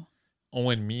 No.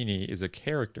 Owen Meany is a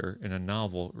character in a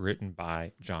novel written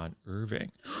by John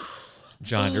Irving.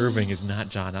 John Irving is not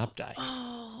John Updike.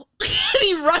 Oh,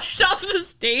 he rushed off the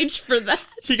stage for that.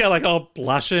 He got like all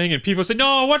blushing, and people said,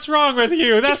 "No, what's wrong with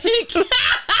you?" That's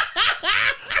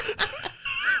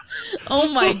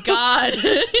oh my God,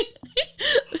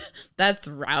 that's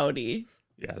rowdy.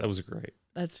 Yeah, that was great.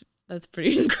 That's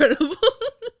pretty incredible.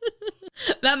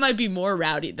 That might be more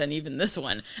rowdy than even this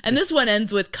one. And this one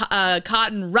ends with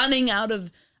Cotton running out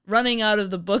of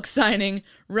the book signing,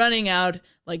 running out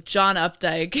like John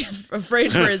Updike,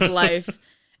 afraid for his life,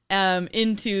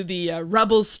 into the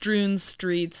rubble-strewn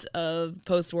streets of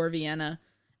post-war Vienna.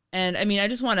 And I mean, I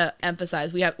just want to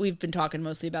emphasize, we've been talking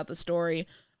mostly about the story,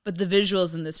 but the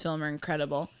visuals in this film are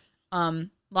incredible.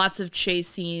 Lots of chase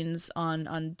scenes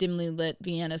on dimly lit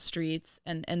Vienna streets,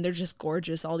 and they're just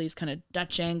gorgeous. All these kind of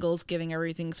Dutch angles, giving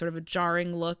everything sort of a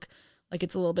jarring look, like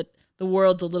it's a little bit, the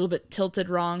world's a little bit tilted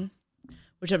wrong,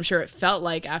 which I'm sure it felt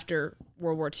like after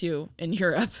World War II in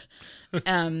Europe.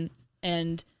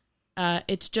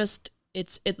 It's just,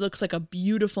 it looks like a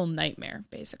beautiful nightmare,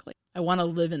 basically. I want to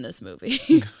live in this movie.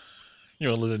 You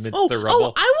want to live amidst the rubble?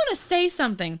 Oh, I want to say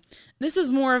something. This is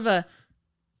more of a,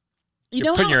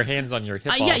 You're putting your hands on your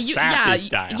hip all sassy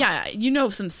style. Yeah, you know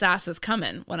some sass is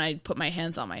coming when I put my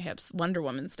hands on my hips, Wonder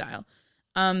Woman style.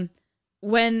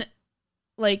 When,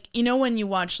 like, you know when you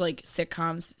watch, like,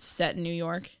 sitcoms set in New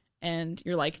York, and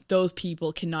you're like, those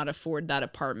people cannot afford that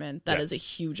apartment. That is a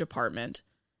huge apartment.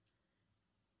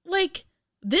 Like,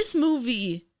 this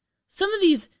movie, some of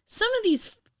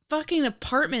these fucking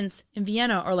apartments in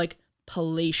Vienna are, like,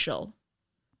 palatial.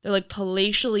 They're, like,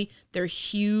 palatially, they're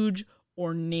huge,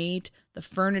 ornate, the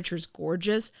furniture's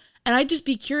gorgeous, and I'd just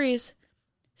be curious,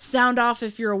 sound off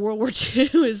if you're a World War II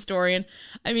historian.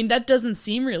 I mean, that doesn't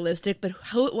seem realistic, but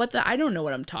I don't know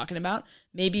what I'm talking about.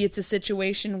 Maybe it's a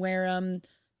situation where,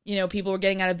 people were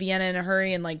getting out of Vienna in a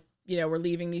hurry and, like, we're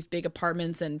leaving these big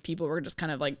apartments and people were just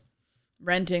kind of, like,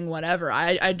 renting whatever.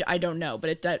 I don't know,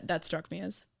 but that struck me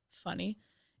as funny.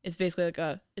 It's basically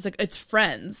it's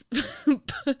Friends,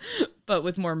 but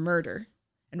with more murder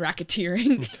and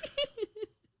racketeering.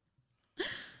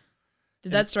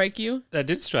 Did that strike you? That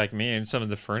did strike me, and some of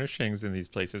the furnishings in these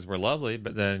places were lovely,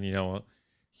 but then,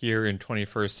 here in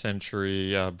 21st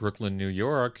century Brooklyn, New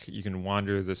York, you can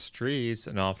wander the streets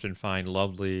and often find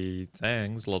lovely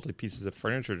pieces of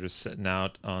furniture just sitting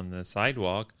out on the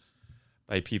sidewalk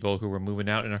by people who were moving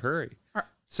out in a hurry.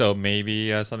 So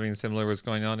maybe something similar was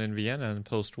going on in Vienna in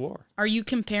post-war. Are you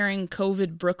comparing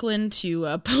COVID Brooklyn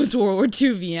to post-World War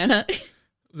II Vienna?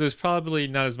 There's probably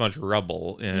not as much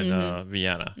rubble in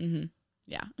Vienna. Mm-hmm.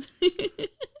 Yeah.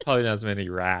 Probably not as many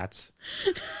rats.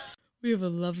 We have a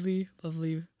lovely,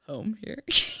 lovely home here.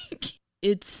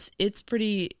 It's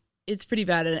pretty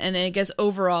bad. And I guess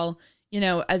overall,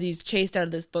 as he's chased out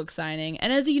of this book signing,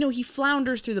 and as he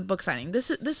flounders through the book signing.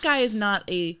 This guy is not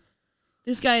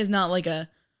like a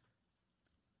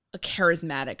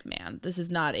charismatic man. This is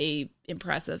not a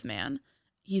impressive man.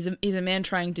 He's a man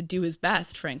trying to do his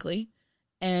best, frankly.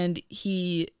 And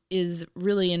he is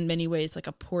really in many ways like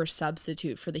a poor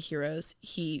substitute for the heroes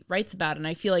he writes about. And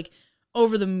I feel like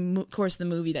over the course of the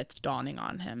movie, that's dawning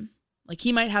on him. Like,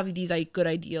 he might have these good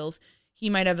ideals. He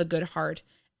might have a good heart.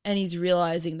 And he's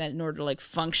realizing that in order to, like,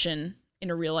 function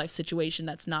in a real life situation,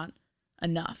 that's not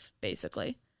enough,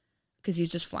 basically. Because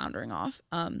he's just floundering off.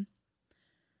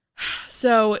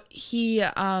 So he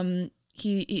so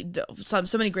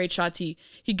many great shots. He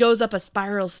goes up a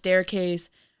spiral staircase,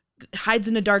 hides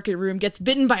in a dark room, gets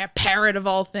bitten by a parrot of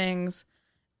all things,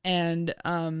 and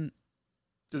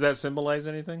does that symbolize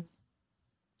anything?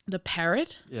 The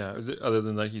parrot? Yeah, is it other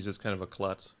than that he's just kind of a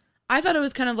klutz? I thought it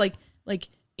was kind of like like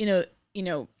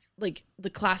the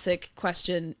classic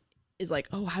question is like,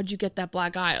 oh, how'd you get that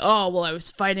black eye? Oh, well, I was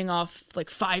fighting off like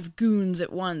 5 goons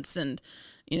at once, and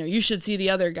you should see the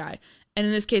other guy. And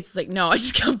in this case, it's like, no, I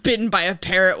just got bitten by a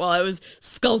parrot while I was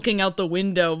skulking out the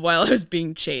window while I was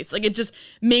being chased. Like, it just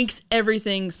makes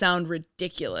everything sound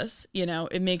ridiculous.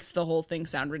 It makes the whole thing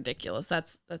sound ridiculous.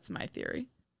 That's my theory.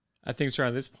 I think it's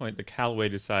around this point that Calloway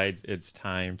decides it's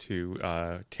time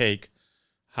to take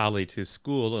Holly to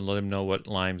school and let him know what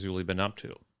Lime's really been up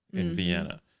to in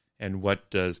Vienna. And what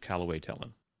does Calloway tell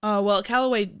him? Well,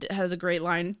 Calloway has a great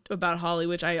line about Holly,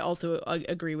 which I also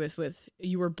agree with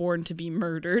you were born to be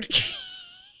murdered.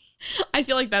 I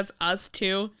feel like that's us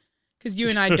too. Because you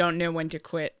and I don't know when to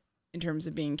quit in terms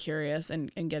of being curious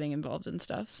and getting involved in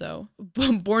stuff. So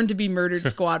Born to be Murdered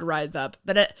squad rise up.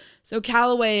 But so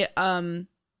Calloway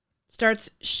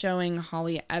starts showing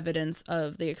Holly evidence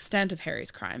of the extent of Harry's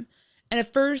crime. And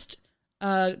at first,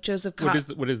 Joseph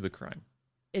Cotten... What is the crime?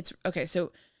 It's okay.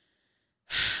 So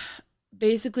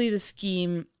basically the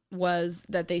scheme was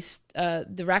that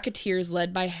the racketeers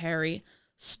led by Harry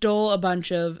stole a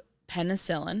bunch of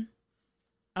penicillin,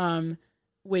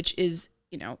 which is,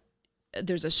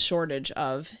 there's a shortage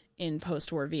of in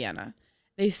post-war Vienna.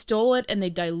 They stole it and they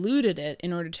diluted it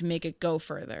in order to make it go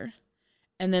further.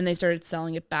 And then they started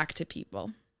selling it back to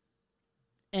people.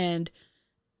 And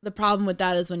the problem with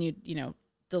that is when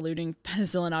diluting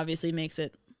penicillin obviously makes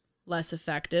it less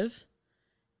effective.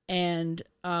 And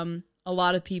a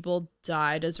lot of people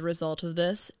died as a result of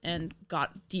this and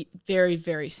got very,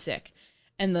 very sick.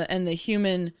 And the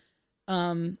human,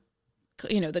 the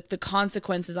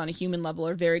consequences on a human level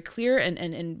are very clear.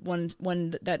 And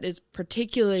one that is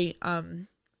particularly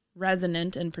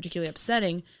resonant and particularly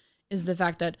upsetting is the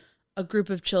fact that a group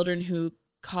of children who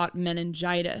caught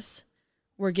meningitis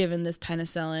were given this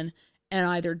penicillin and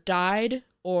either died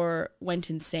or went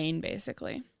insane,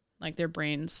 basically. Like their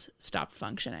brains stopped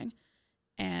functioning.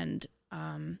 And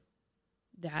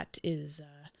that is,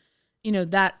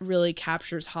 that really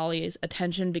captures Holly's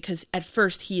attention, because at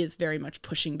first he is very much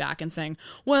pushing back and saying,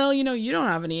 well, you don't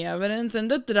have any evidence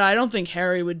and I don't think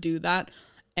Harry would do that.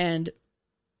 And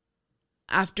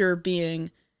after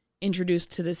being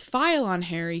introduced to this file on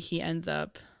Harry, he ends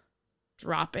up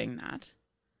dropping that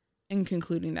and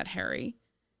concluding that Harry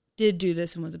did do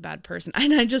this and was a bad person.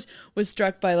 And I just was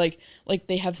struck by like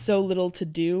they have so little to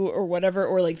do or whatever,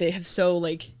 or like they have so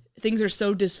things are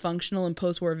so dysfunctional in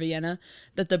post-war Vienna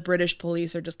that the British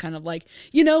police are just kind of like,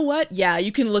 you know what? Yeah,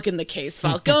 you can look in the case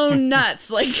file. Go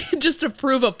nuts. Just to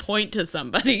prove a point to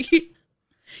somebody.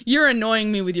 You're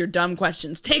annoying me with your dumb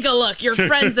questions. Take a look. Your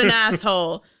friend's an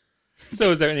asshole.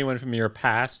 So is there anyone from your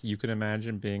past you can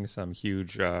imagine being some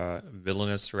huge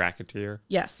villainous racketeer?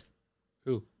 Yes.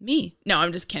 Who? Me. No,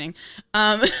 I'm just kidding.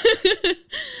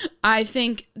 I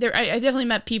think I definitely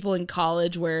met people in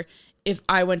college where if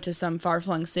I went to some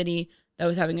far-flung city that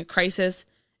was having a crisis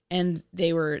and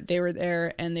they were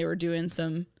there and they were doing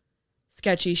some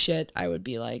sketchy shit, I would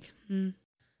be like,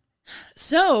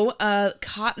 So,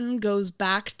 Cotten goes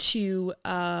back to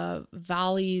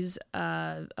Valley's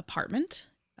apartment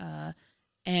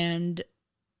and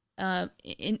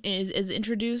is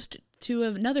introduced to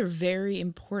another very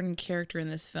important character in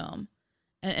this film.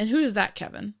 And who is that,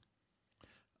 Kevin?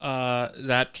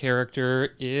 That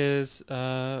character is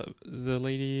the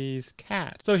lady's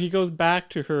cat. So he goes back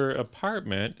to her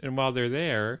apartment, and while they're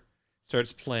there,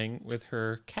 starts playing with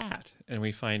her cat. And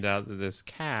we find out that this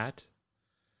cat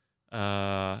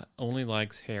only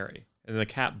likes Harry. And the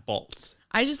cat bolts.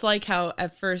 I just like how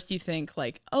at first you think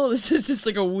this is just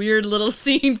a weird little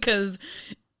scene because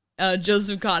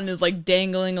Joseph Cotten is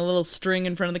dangling a little string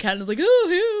in front of the cat and is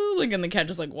and the cat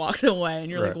just walks away and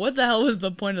you're right. What the hell was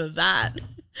the point of that?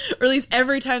 Or at least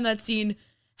every time that scene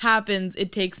happens,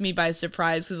 it takes me by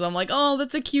surprise because I'm oh,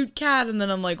 that's a cute cat. And then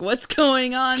I'm what's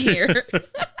going on here?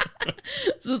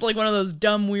 So it's one of those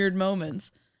dumb, weird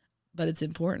moments, but it's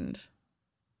important.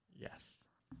 Yes.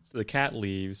 So the cat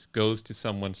leaves, goes to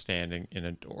someone standing in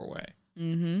a doorway.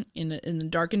 Mm-hmm. In a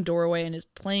darkened doorway and is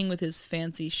playing with his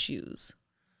fancy shoes.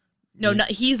 No,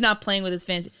 he's not playing with his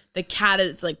fancy. The cat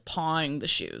is pawing the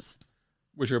shoes.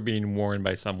 Which are being worn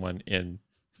by someone in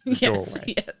the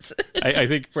doorway. Yes. I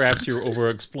think perhaps you're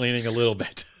over-explaining a little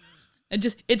bit.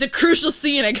 It's a crucial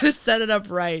scene. I gotta set it up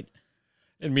right.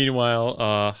 And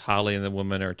meanwhile, Holly and the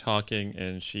woman are talking,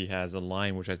 and she has a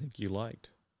line which I think you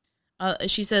liked.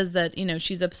 She says that,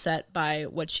 she's upset by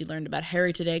what she learned about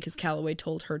Harry today because Calloway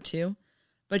told her to.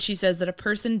 But she says that a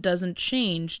person doesn't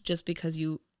change just because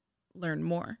you learn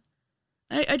more.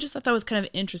 I just thought that was kind of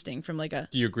interesting from Do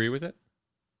you agree with it?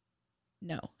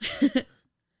 No.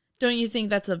 Don't you think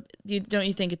don't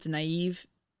you think it's naive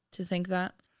to think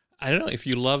that? I don't know. If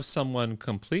you love someone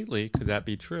completely, could that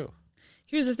be true?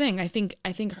 Here's the thing. I think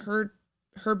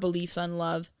her beliefs on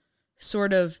love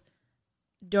sort of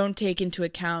don't take into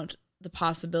account the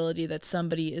possibility that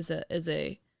somebody is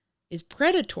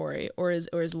predatory or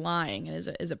is lying and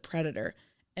is a predator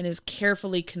and is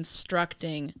carefully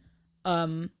constructing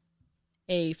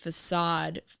a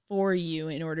facade for you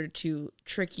in order to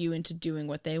trick you into doing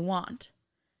what they want.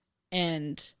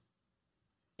 And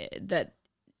that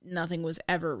nothing was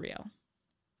ever real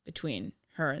between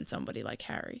her and somebody like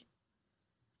Harry.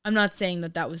 I'm not saying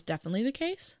that was definitely the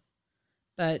case,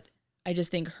 but I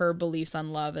just think her beliefs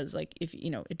on love is like, if,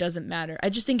 you know, it doesn't matter. I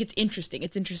just think it's interesting.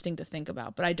 It's interesting to think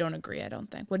about, but I don't agree, I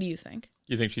don't think. What do you think?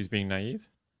 You think she's being naive?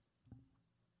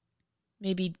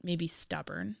 Maybe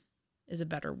stubborn is a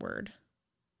better word.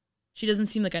 She doesn't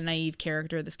seem like a naive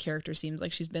character. This character seems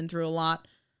like she's been through a lot,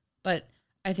 but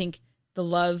I think the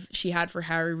love she had for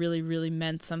Harry really, really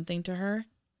meant something to her,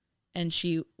 and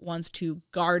she wants to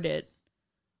guard it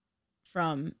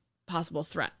from possible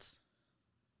threats.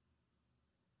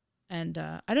 And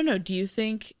I don't know. Do you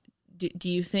think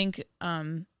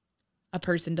a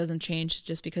person doesn't change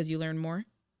just because you learn more?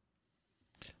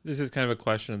 This is kind of a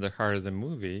question of the heart of the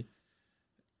movie,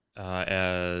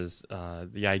 as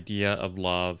the idea of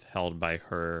love held by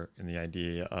her and the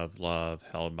idea of love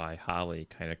held by Holly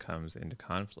kind of comes into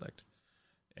conflict.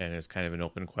 And it's kind of an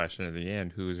open question at the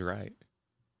end, who's right?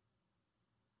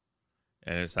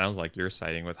 And it sounds like you're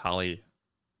siding with Holly.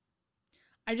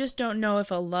 I just don't know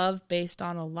if a love based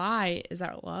on a lie, is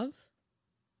that love?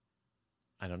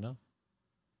 I don't know.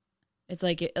 It's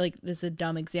like this is a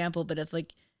dumb example, but if,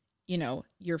 like, you know,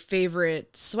 your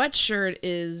favorite sweatshirt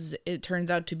it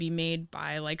turns out to be made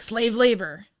by like slave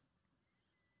labor,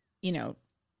 you know.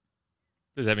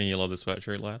 Does that mean you love the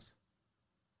sweatshirt less?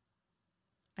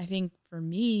 I think for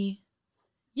me,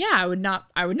 yeah, I would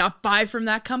not buy from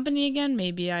that company again.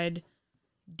 Maybe I'd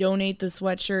donate the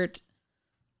sweatshirt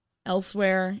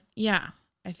elsewhere. Yeah,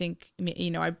 I think,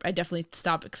 you know, I definitely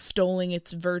stop extolling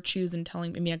its virtues and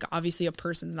telling, I mean, like, obviously a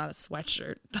person's not a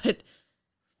sweatshirt, but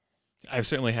I've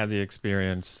certainly had the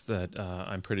experience that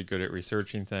I'm pretty good at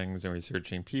researching things and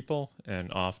researching people,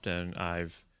 and often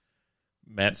I've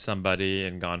met somebody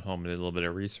and gone home and did a little bit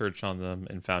of research on them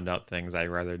and found out things I'd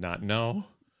rather not know,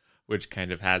 which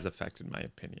kind of has affected my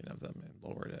opinion of them and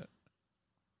lowered it.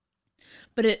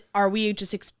 But are we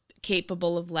just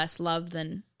capable of less love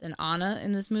than Anna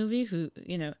in this movie? Who,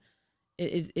 you know,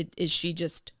 is she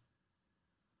just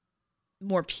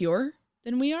more pure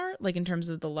than we are, like, in terms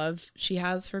of the love she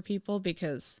has for people?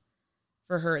 Because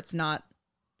for her, it's not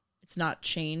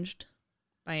changed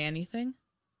by anything.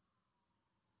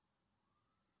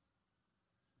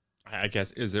 I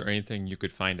guess, is there anything you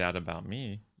could find out about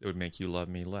me that would make you love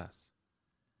me less?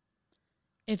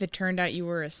 If it turned out you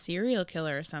were a serial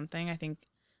killer or something, I think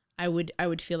I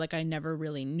would feel like I never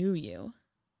really knew you,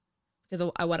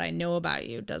 because what I know about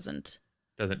you doesn't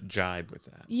jibe with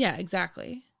that. Yeah,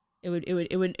 exactly. It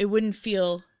wouldn't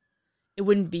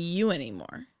be you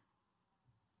anymore.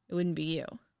 It wouldn't be you.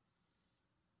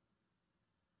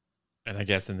 And I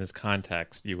guess in this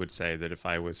context, you would say that if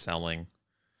I was selling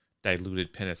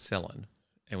diluted penicillin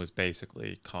and was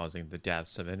basically causing the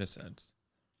deaths of innocents,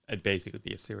 I'd basically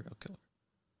be a serial killer.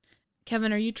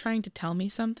 Kevin, are you trying to tell me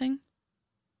something?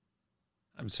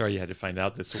 I'm sorry you had to find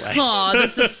out this way. Oh,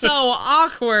 this is so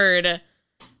awkward.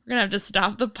 We're going to have to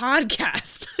stop the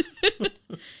podcast.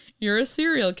 You're a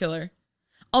serial killer.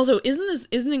 Also,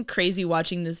 isn't it crazy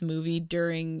watching this movie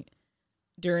during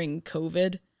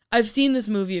COVID? I've seen this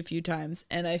movie a few times,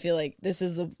 and I feel like this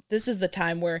is the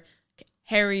time where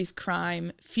Harry's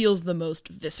crime feels the most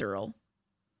visceral.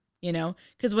 You know,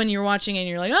 because when you're watching it and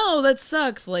you're like, oh, that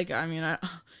sucks. Like, I mean,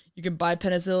 you can buy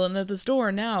penicillin at the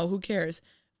store now. Who cares?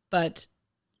 But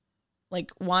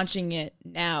like, watching it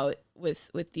now with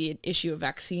the issue of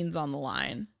vaccines on the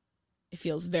line, it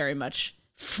feels very much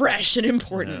fresh and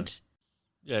important.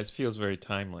 Yeah, it feels very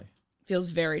timely. Feels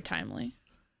very timely.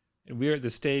 And we're at the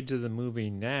stage of the movie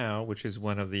now, which is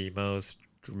one of the most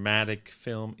dramatic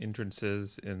film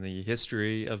entrances in the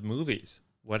history of movies.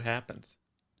 What happens?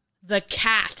 The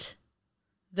cat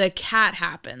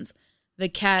happens. The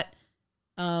cat,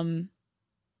 well,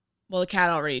 the cat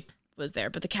already was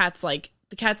there, but the cat's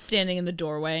standing in the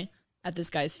doorway at this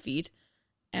guy's feet.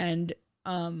 And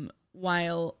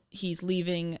while he's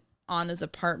leaving Anna's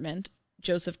apartment,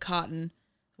 Joseph Cotton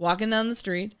walking down the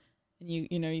street, and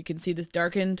you can see this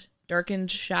darkened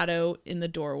shadow in the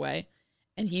doorway,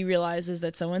 and he realizes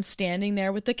that someone's standing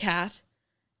there with the cat,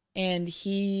 and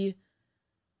he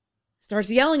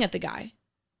starts yelling at the guy.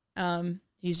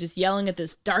 He's just yelling at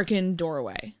this darkened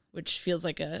doorway, which feels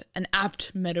like an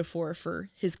apt metaphor for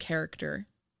his character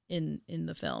in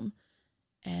the film.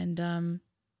 And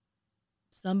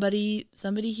somebody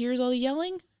hears all the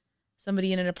yelling,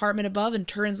 somebody in an apartment above, and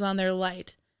turns on their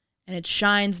light, and it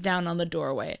shines down on the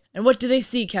doorway. And what do they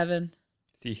see, Kevin?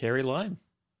 See Harry Lime,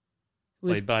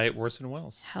 played by Orson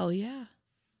Welles. Hell yeah.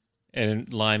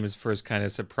 And Lime is first kind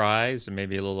of surprised and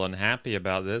maybe a little unhappy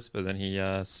about this, but then he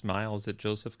smiles at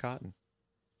Joseph Cotton.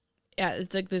 Yeah,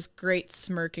 it's like this great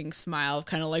smirking smile of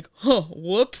kind of like, oh,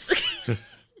 whoops. It's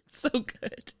so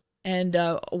good. And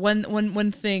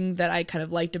one thing that I kind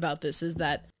of liked about this is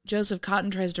that Joseph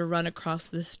Cotton tries to run across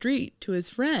the street to his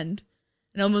friend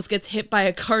and almost gets hit by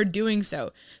a car doing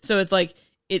so. So it's like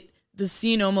the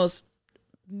scene almost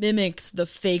mimics the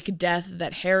fake death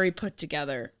that Harry put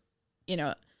together,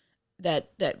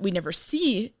 that we never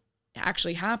see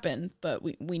actually happen, but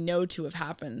we know to have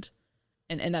happened.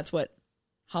 And that's what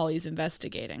Holly's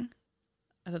investigating.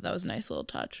 I thought that was a nice little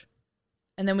touch.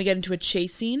 And then we get into a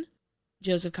chase scene.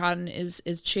 Joseph Cotton is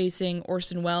chasing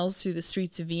Orson Welles through the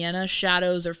streets of Vienna.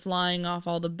 Shadows are flying off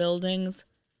all the buildings.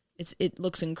 It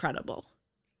looks incredible.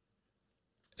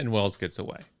 And Welles gets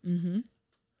away. Mm-hmm.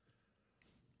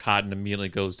 Cotton immediately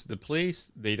goes to the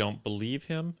police. They don't believe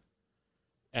him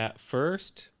at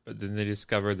first, but then they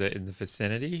discover that in the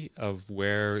vicinity of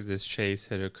where this chase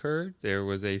had occurred, there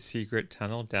was a secret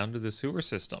tunnel down to the sewer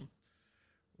system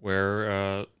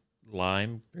where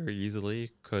Lime very easily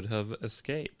could have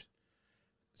escaped.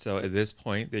 So at this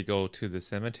point, they go to the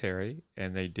cemetery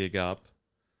and they dig up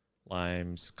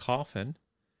Lime's coffin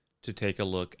to take a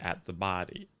look at the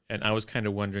body. And I was kind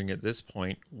of wondering at this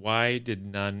point, why did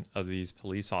none of these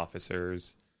police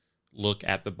officers look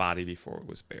at the body before it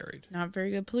was buried? Not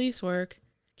very good police work.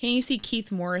 Can you see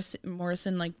Keith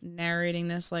Morrison like narrating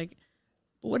this? Like,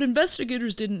 what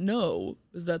investigators didn't know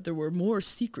was that there were more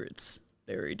secrets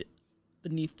buried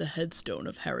beneath the headstone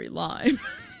of Harry Lime.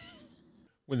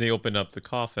 When they open up the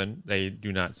coffin, they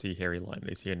do not see Harry Lime.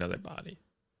 They see another body.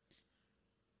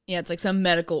 Yeah, it's like some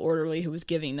medical orderly who was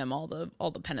giving them all the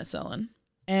penicillin.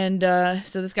 And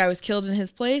so this guy was killed in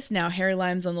his place. Now Harry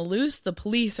Lime's on the loose. The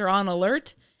police are on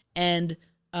alert. And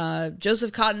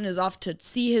Joseph Cotton is off to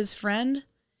see his friend.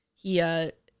 He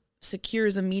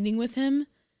secures a meeting with him.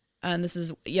 And this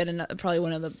is yet another, probably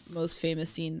one of the most famous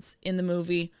scenes in the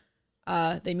movie.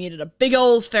 They meet at a big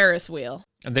old Ferris wheel.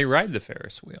 And they ride the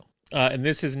Ferris wheel. And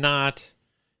this is not,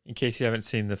 in case you haven't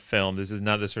seen the film, this is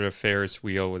not the sort of Ferris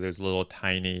wheel where there's little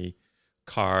tiny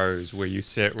cars where you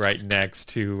sit right next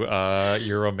to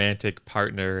your romantic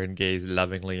partner and gaze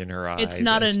lovingly in her eyes. It's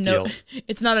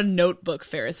not a notebook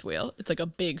Ferris wheel. It's like a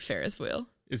big Ferris wheel.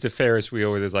 It's a Ferris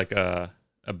wheel where there's like a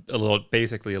little,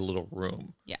 basically a little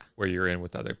room. Yeah. Where you're in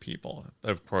with other people.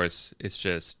 But of course, it's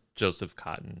just Joseph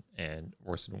Cotton and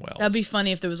Orson Welles. That'd be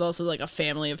funny if there was also like a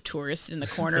family of tourists in the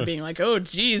corner being like, oh,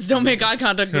 geez, don't make eye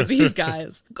contact with these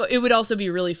guys. It would also be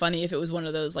really funny if it was one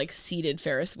of those like seated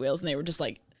Ferris wheels and they were just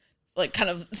like kind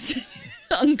of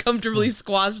uncomfortably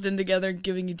squashed in together,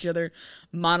 giving each other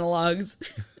monologues.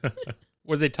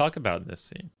 What do they talk about in this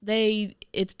scene?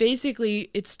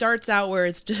 It starts out where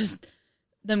it's just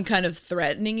them kind of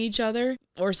threatening each other.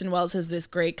 Orson Welles has this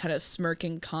great kind of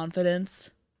smirking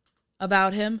confidence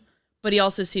about him, but he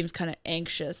also seems kind of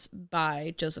anxious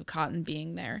by Joseph Cotton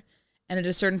being there. And at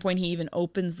a certain point, he even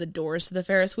opens the doors to the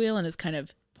Ferris wheel and is kind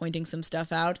of pointing some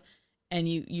stuff out. And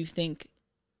you think,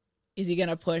 is he going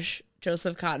to push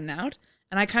Joseph Cotton out?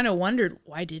 And I kind of wondered,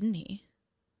 why didn't he?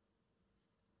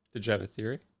 Did you have a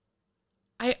theory?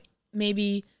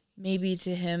 Maybe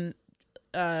to him,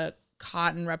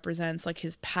 Cotton represents like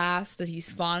his past that he's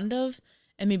fond of,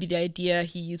 and maybe the idea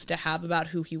he used to have about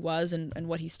who he was and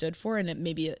what he stood for, and it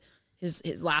maybe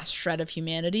his last shred of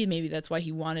humanity. Maybe that's why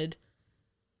he wanted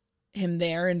him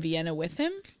there in Vienna with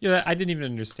him. Yeah, I didn't even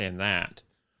understand that.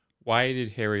 Why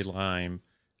did Harry Lime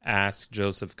ask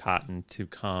Joseph Cotton to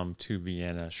come to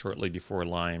Vienna shortly before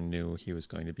Lime knew he was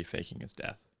going to be faking his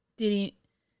death? Did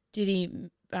he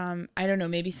I don't know,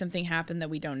 maybe something happened that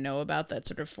we don't know about that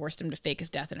sort of forced him to fake his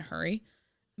death in a hurry,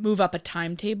 move up a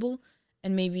timetable,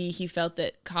 and maybe he felt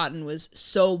that Cotton was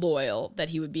so loyal that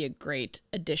he would be a great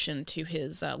addition to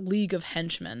his League of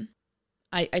Henchmen.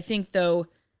 I think, though,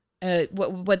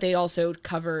 what they also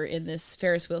cover in this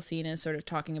Ferris wheel scene is sort of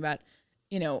talking about,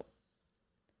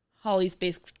 Holly's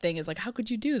basic thing is like, how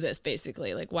could you do this,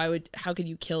 basically? Like, how could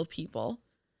you kill people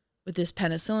with this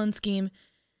penicillin scheme?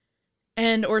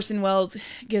 And Orson Welles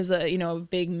gives a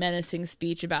big menacing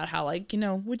speech about how,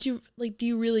 would you, do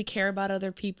you really care about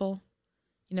other people?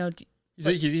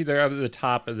 He's either at the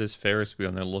top of this Ferris wheel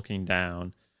and they're looking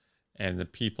down and the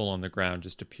people on the ground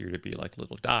just appear to be like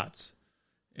little dots.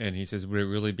 And he says, would it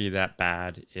really be that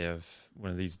bad if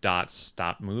one of these dots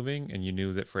stopped moving and you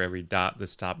knew that for every dot that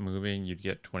stopped moving, you'd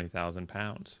get 20,000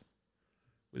 pounds?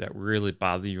 Would that really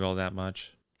bother you all that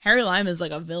much? Harry Lime is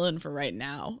like a villain for right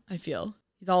now, I feel.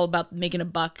 He's all about making a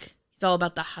buck. He's all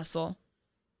about the hustle.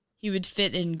 He would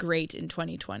fit in great in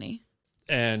 2020.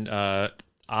 And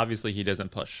obviously he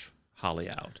doesn't push Holly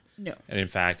out. No. And in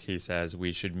fact, he says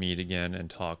we should meet again and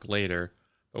talk later.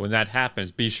 But when that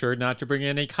happens, be sure not to bring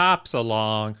any cops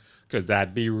along because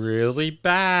that'd be really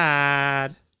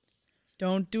bad.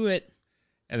 Don't do it.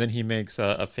 And then he makes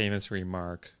a famous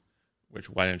remark, which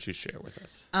why don't you share with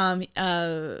us?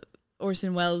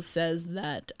 Orson Welles says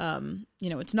that,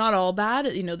 it's not all bad.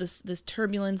 This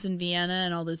turbulence in Vienna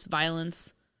and all this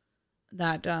violence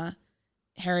that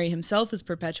Harry himself is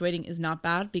perpetuating is not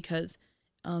bad because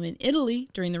in Italy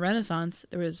during the Renaissance,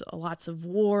 there was lots of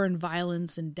war and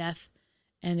violence and death.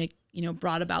 And it,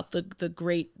 brought about the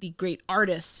great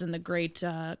artists and the great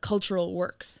cultural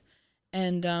works.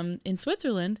 And in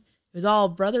Switzerland, it was all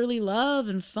brotherly love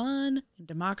and fun and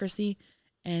democracy.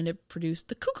 And it produced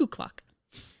the cuckoo clock,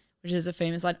 which is a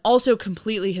famous line. Also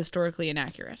completely historically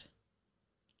inaccurate.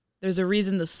 There's a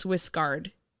reason the Swiss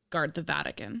guard the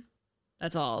Vatican.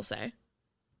 That's all I'll say.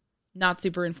 Not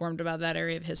super informed about that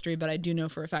area of history, but I do know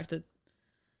for a fact that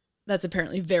that's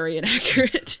apparently very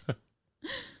inaccurate.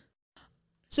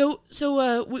 So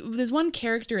there's one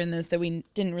character in this that we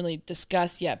didn't really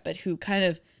discuss yet, but who kind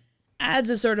of adds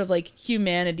a sort of like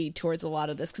humanity towards a lot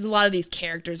of this, because a lot of these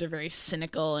characters are very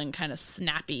cynical and kind of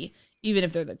snappy, even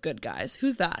if they're the good guys.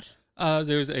 Who's that?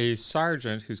 There's a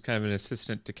sergeant who's kind of an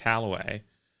assistant to Calloway,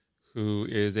 who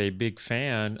is a big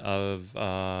fan of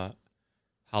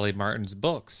Holly Martin's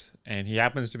books, and he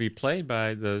happens to be played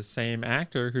by the same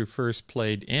actor who first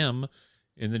played M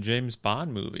in the James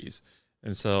Bond movies.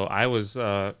 And so I was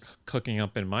cooking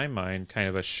up in my mind kind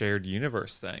of a shared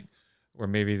universe thing, where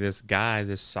maybe this guy,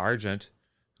 this sergeant,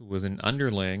 who was an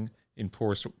underling in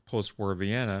post-war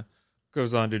Vienna,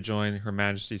 goes on to join Her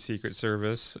Majesty's Secret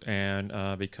Service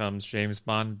and becomes James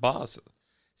Bond boss.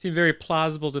 Seemed very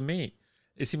plausible to me.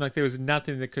 It seemed like there was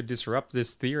nothing that could disrupt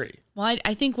this theory. Well,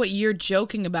 I think what you're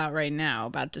joking about right now,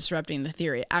 about disrupting the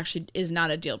theory, actually is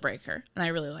not a deal breaker. And I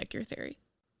really like your theory.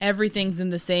 Everything's in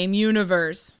the same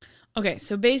universe. Okay,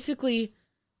 so basically,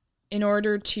 in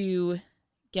order to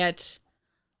get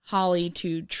Holly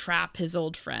to trap his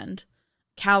old friend,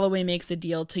 Calloway makes a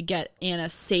deal to get Anna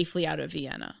safely out of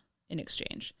Vienna in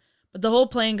exchange. But the whole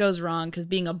plan goes wrong because,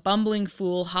 being a bumbling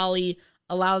fool, Holly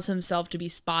allows himself to be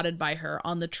spotted by her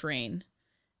on the train,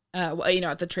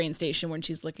 at the train station when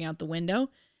she's looking out the window.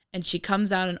 And she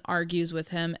comes out and argues with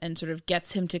him and sort of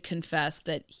gets him to confess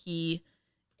that he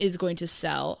is going to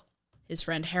sell his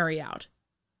friend Harry out.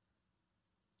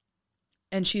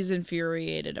 And she's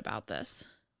infuriated about this.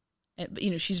 And,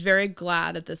 she's very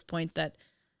glad at this point that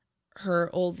her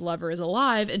old lover is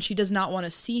alive and she does not want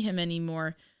to see him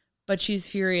anymore. But she's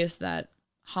furious that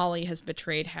Holly has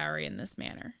betrayed Harry in this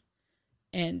manner.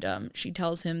 And she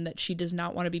tells him that she does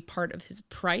not want to be part of his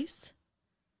price.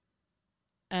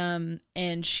 And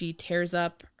she tears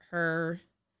up her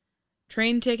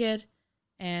train ticket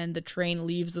and the train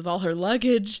leaves with all her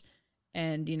luggage.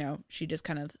 And, she just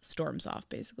kind of storms off,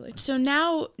 basically. So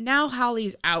now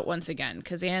Holly's out once again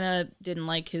because Anna didn't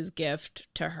like his gift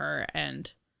to her and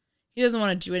he doesn't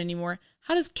want to do it anymore.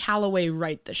 How does Calloway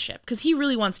right the ship? Because he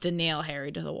really wants to nail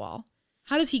Harry to the wall.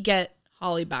 How does he get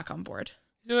Holly back on board?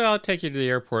 So I'll take you to the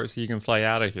airport so you can fly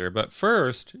out of here. But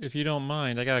first, if you don't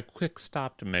mind, I got a quick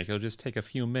stop to make. It'll just take a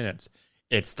few minutes.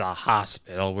 It's the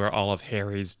hospital where all of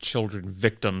Harry's children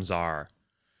victims are.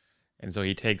 And so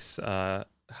he takes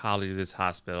Holly to this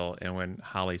hospital, and when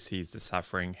Holly sees the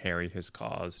suffering Harry has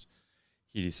caused,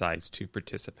 he decides to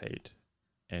participate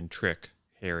and trick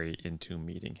Harry into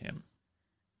meeting him.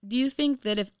 Do you think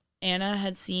that if Anna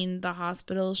had seen the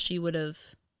hospital, she would have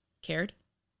cared?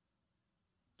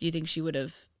 Do you think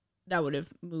that would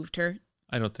have moved her?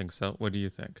 I don't think so. What do you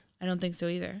think? I don't think so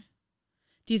either.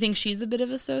 Do you think she's a bit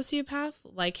of a sociopath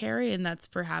like Harry, and that's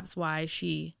perhaps why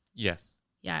she... Yes.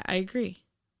 Yeah, I agree.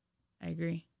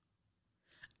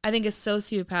 I think a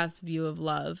sociopath's view of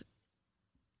love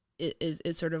is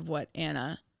sort of what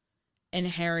Anna and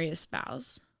Harry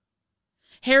espouse.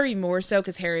 Harry more so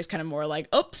because Harry's kind of more like,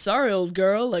 oh, sorry, old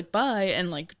girl, like, bye, and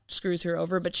like screws her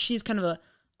over. But she's kind of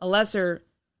a lesser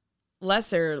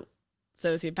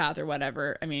sociopath or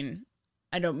whatever. I mean,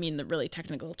 I don't mean the really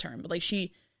technical term, but like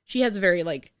she has a very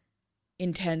like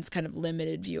intense kind of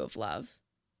limited view of love.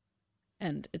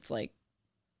 And it's like,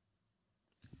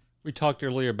 we talked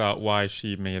earlier about why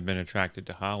she may have been attracted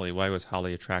to Holly. Why was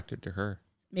Holly attracted to her?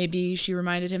 Maybe she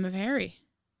reminded him of Harry.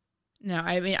 No,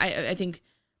 I mean, I think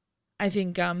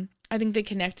they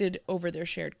connected over their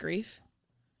shared grief.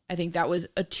 I think that was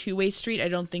a two-way street. I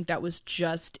don't think that was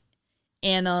just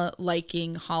Anna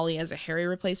liking Holly as a Harry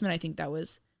replacement. I think that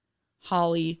was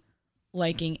Holly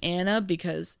liking Anna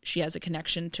because she has a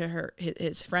connection to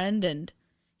his friend, and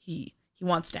he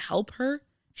wants to help her.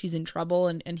 She's in trouble,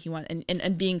 and he wants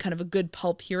and being kind of a good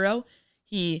pulp hero.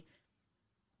 The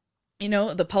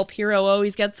pulp hero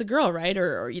always gets the girl, right?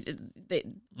 Or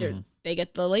they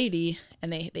get the lady,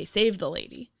 and they save the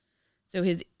lady. So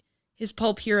his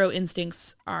pulp hero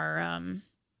instincts are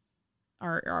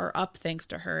are up thanks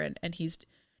to her, and he's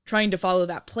trying to follow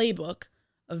that playbook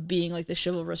of being like the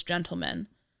chivalrous gentleman,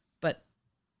 but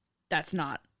that's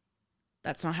not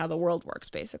how the world works,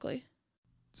 basically.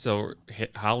 So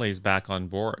Holly's back on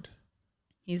board.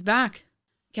 He's back.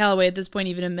 Calloway at this point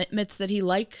even admits that he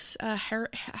likes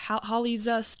Holly's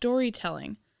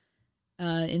storytelling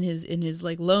in his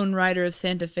like Lone Rider of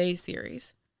Santa Fe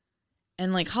series.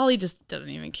 And like Holly just doesn't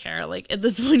even care. Like at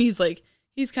this point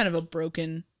he's kind of a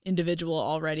broken individual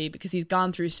already because he's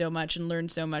gone through so much and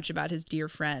learned so much about his dear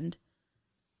friend.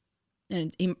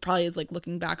 And he probably is like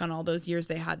looking back on all those years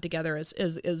they had together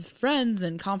as friends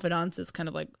and confidants as kind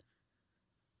of like,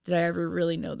 did I ever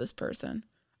really know this person?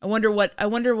 I wonder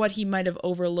what he might have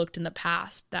overlooked in the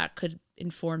past that could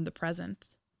inform the present.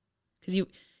 Because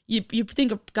you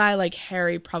think a guy like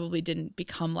Harry probably didn't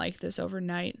become like this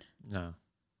overnight. No.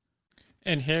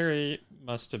 And Harry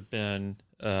must have been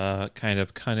kind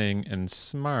of cunning and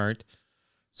smart.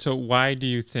 So why do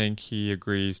you think he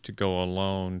agrees to go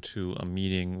alone to a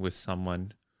meeting with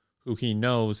someone who he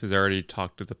knows has already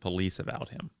talked to the police about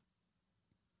him?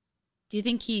 Do you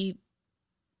think he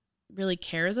really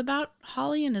cares about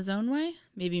Holly in his own way?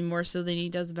 Maybe more so than he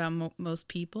does about most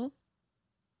people?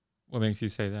 What makes you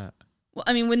say that? Well,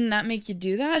 I mean, wouldn't that make you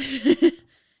do that?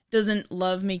 Doesn't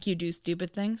love make you do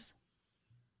stupid things?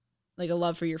 Like a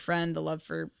love for your friend, a love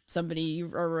for somebody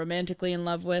you are romantically in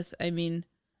love with. I mean,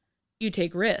 you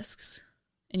take risks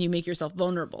and you make yourself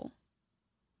vulnerable.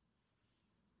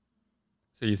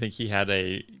 So you think he had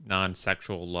a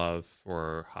non-sexual love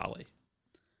for Holly?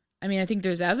 I mean, I think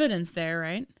there's evidence there,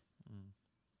 right?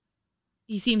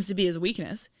 He seems to be his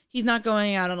weakness. He's not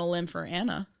going out on a limb for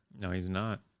Anna. No, he's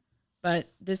not. But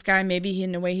this guy, maybe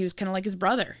in a way, he was kind of like his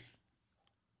brother.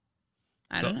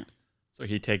 I don't know. So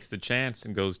he takes the chance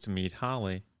and goes to meet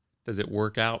Holly. Does it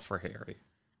work out for Harry?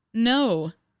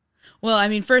 No. Well, I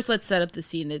mean, first let's set up the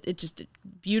scene. It's just a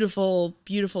beautiful,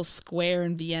 beautiful square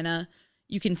in Vienna.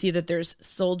 You can see that there's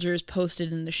soldiers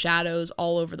posted in the shadows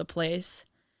all over the place.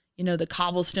 You know, the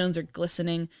cobblestones are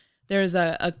glistening. There's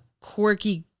a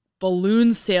quirky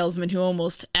balloon salesman who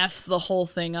almost F's the whole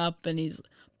thing up, and he's,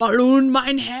 "Balloon,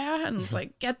 mein Herr," and it's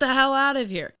like, get the hell out of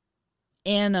here.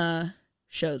 Anna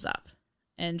shows up,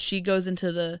 and she goes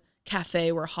into the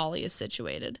cafe where Holly is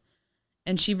situated,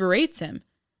 and she berates him.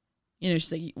 You know,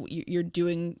 she's like, you're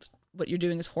doing, what you're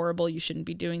doing is horrible. You shouldn't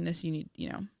be doing this. You need,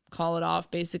 call it off,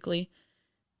 basically.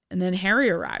 And then Harry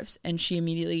arrives, and she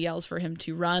immediately yells for him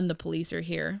to run. The police are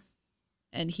here.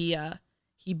 And he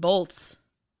bolts.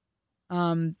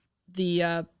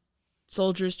 The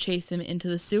soldiers chase him into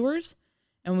the sewers,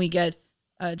 and we get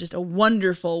just a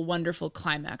wonderful, wonderful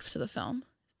climax to the film.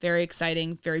 Very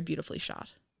exciting, very beautifully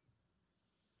shot.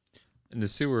 And the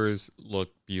sewers look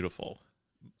beautiful.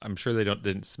 I'm sure they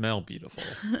didn't smell beautiful,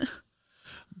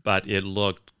 but it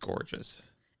looked gorgeous.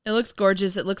 It looks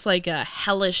gorgeous. It looks like a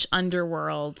hellish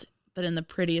underworld, but in the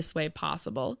prettiest way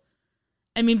possible.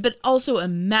 I mean, but also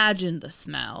imagine the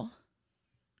smell.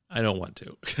 I don't want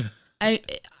to.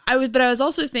 But I was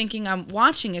also thinking, I'm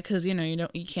watching it because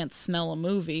you can't smell a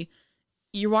movie.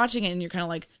 You're watching it and you're kind of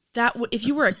like that. If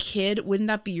you were a kid, wouldn't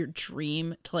that be your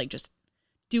dream to like just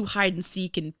do hide and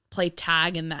seek and play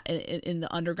tag in the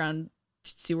underground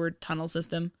sewer tunnel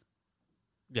system?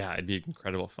 Yeah, it'd be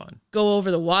incredible fun. Go over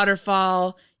the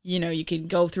waterfall. You can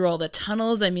go through all the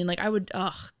tunnels. I mean, like I would.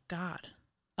 Oh God.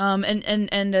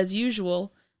 And as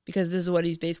usual, because this is what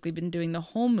he's basically been doing the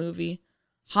whole movie,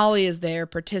 Holly is there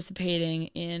participating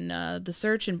in the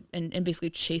search and basically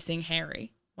chasing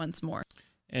Harry once more.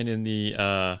 And in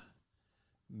the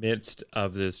midst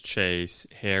of this chase,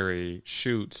 Harry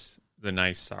shoots the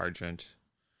nice sergeant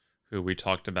who we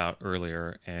talked about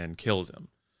earlier and kills him.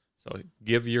 So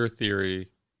give your theory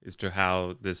as to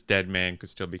how this dead man could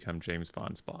still become James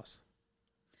Bond's boss.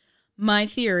 My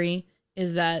theory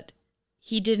is that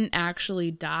he didn't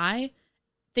actually die.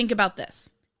 Think about this.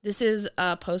 This is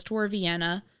post-war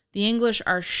Vienna. The English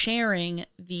are sharing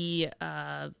the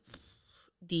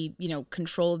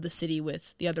control of the city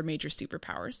with the other major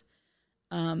superpowers.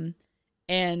 And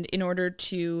in order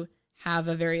to have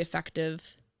a very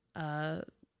effective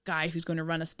guy who's going to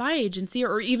run a spy agency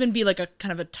or even be like a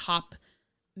kind of a top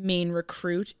main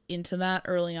recruit into that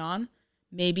early on,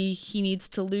 maybe he needs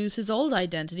to lose his old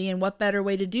identity. And what better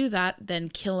way to do that than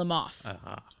kill him off?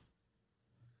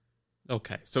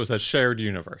 Okay, so it's a shared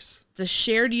universe. It's a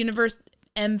shared universe.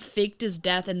 M faked his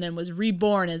death and then was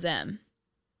reborn as M.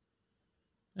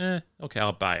 Okay,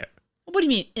 I'll buy it. What do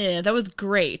you mean? That was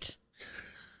great.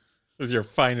 This is your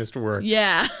finest work.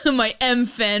 Yeah, my M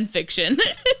fan fiction.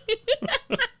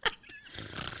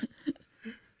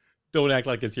 Don't act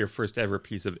like it's your first ever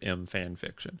piece of M fan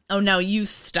fiction. Oh, now you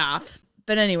stop.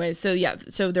 But anyway, so yeah,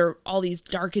 so there are all these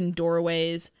darkened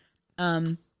doorways.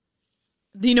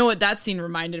 You know what that scene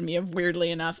reminded me of,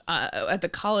 weirdly enough? At the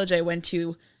college I went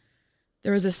to,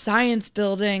 there was a science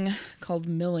building called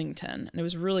Millington, and it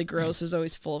was really gross. It was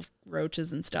always full of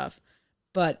roaches and stuff.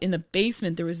 But in the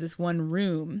basement, there was this one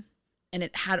room, and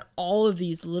it had all of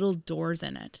these little doors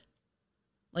in it.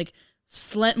 Like,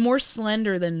 more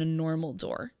slender than a normal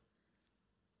door.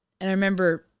 And I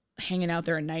remember hanging out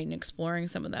there at night and exploring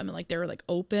some of them, and like they were like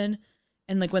open,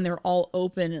 and like when they were all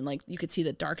open and like you could see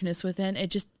the darkness within, it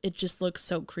just looks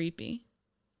so creepy.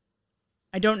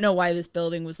 I don't know why this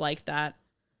building was like that.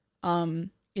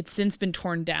 It's since been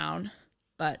torn down,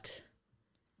 but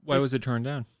why was it torn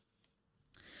down?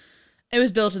 It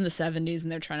was built in the 70s,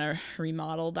 and they're trying to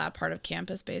remodel that part of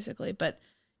campus, basically. But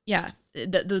yeah,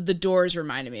 the doors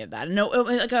reminded me of that. And no,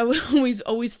 like I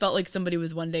always felt like somebody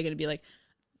was one day going to be like,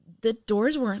 the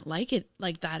doors weren't like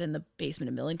that in the basement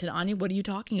of Millington. Anya, what are you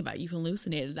talking about? You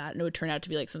hallucinated that. And it would turn out to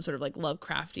be like some sort of like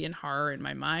Lovecraftian horror in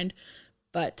my mind.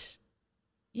 But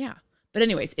yeah. But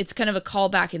anyways, it's kind of a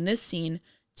callback in this scene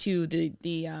to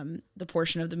the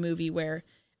portion of the movie where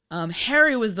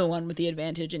Harry was the one with the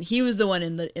advantage, and he was the one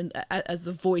as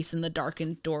the voice in the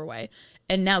darkened doorway.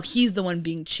 And now he's the one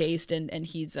being chased, and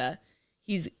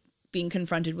he's being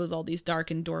confronted with all these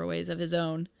darkened doorways of his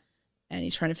own, and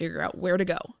he's trying to figure out where to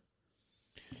go.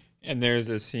 And there's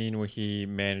a scene where he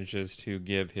manages to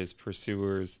give his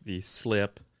pursuers the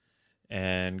slip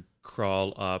and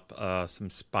crawl up some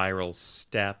spiral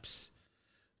steps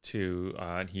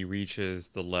and he reaches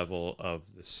the level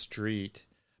of the street,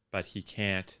 but he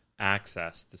can't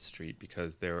access the street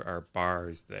because there are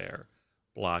bars there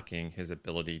blocking his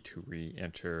ability to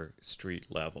re-enter street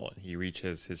level. And he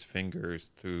reaches his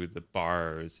fingers through the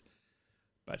bars,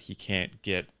 but he can't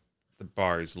get the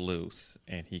bars loose,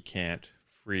 and he can't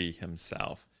free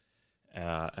himself.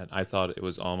 And I thought it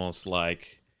was almost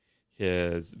like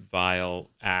his vile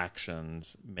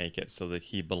actions make it so that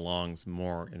he belongs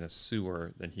more in a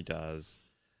sewer than he does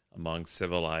among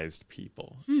civilized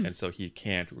people. And so he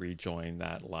can't rejoin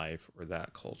that life or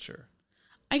that culture.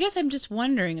 I guess I'm just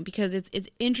wondering, because it's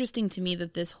interesting to me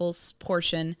that this whole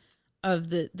portion of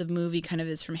the movie kind of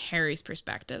is from Harry's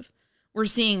perspective. We're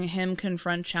seeing him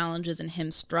confront challenges and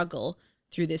him struggle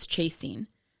through this chase scene.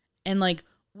 And like,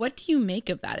 what do you make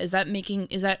of that? Is that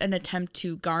an attempt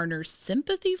to garner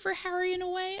sympathy for Harry in a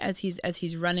way as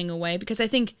he's running away? Because I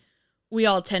think we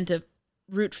all tend to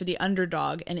root for the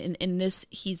underdog, and in this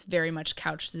he's very much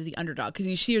couched as the underdog, because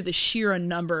you see the sheer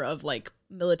number of like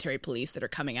military police that are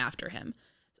coming after him.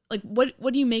 Like,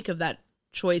 what do you make of that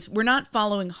choice? We're not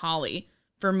following Holly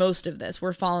for most of this.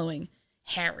 We're following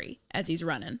Harry as he's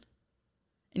running.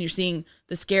 And you're seeing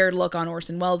the scared look on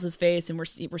Orson Welles' face, and we're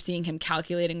seeing him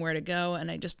calculating where to go.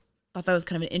 And I just thought that was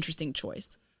kind of an interesting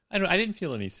choice. I didn't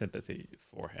feel any sympathy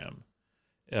for him.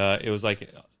 It was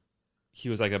like he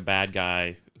was like a bad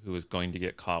guy who was going to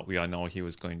get caught. We all know he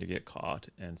was going to get caught.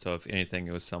 And so if anything,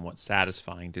 it was somewhat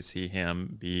satisfying to see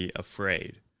him be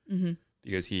afraid,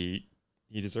 because he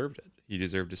deserved it. He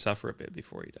deserved to suffer a bit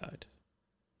before he died.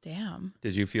 Damn.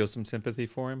 Did you feel some sympathy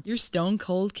for him? You're stone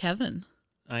cold Kevin.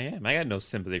 I am. I got no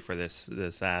sympathy for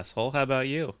this asshole. How about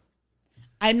you?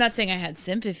 I'm not saying I had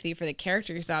sympathy for the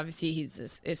character, because obviously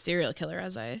he's a serial killer,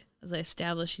 as I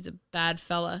established. He's a bad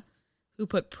fella who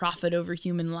put profit over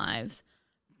human lives.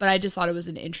 But I just thought it was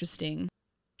an interesting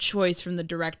choice from the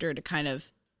director to kind of,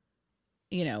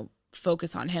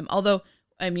 focus on him. Although,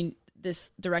 I mean, this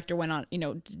director went on,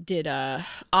 did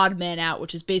Odd Man Out,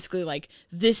 which is basically like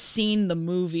this scene, the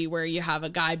movie where you have a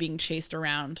guy being chased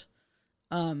around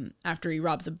after he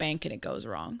robs a bank and it goes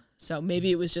wrong. So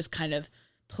maybe it was just kind of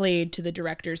played to the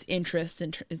director's interest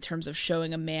in terms of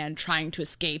showing a man trying to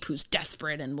escape who's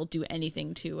desperate and will do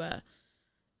anything to,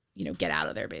 get out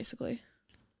of there, basically.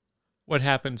 What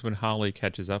happens when Holly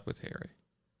catches up with Harry?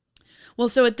 Well,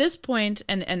 so at this point,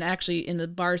 and actually in the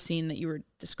bar scene that you were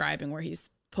describing where he's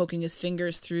poking his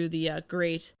fingers through the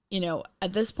grate,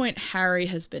 at this point, Harry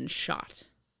has been shot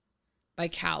by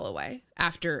Calloway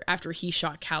after he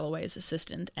shot Calloway's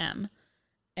assistant, M.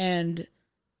 And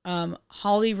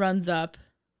Holly runs up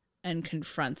and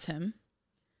confronts him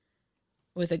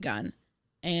with a gun.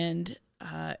 And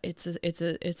it's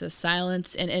a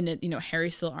silence, and it,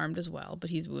 Harry's still armed as well, but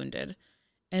he's wounded.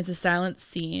 And it's a silent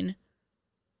scene.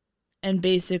 And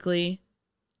basically,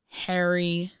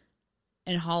 Harry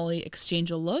and Holly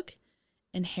exchange a look,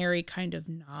 and Harry kind of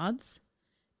nods,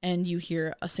 and you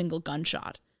hear a single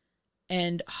gunshot.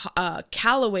 And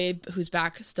Calloway, who's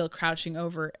back still crouching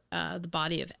over the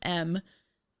body of M,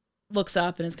 looks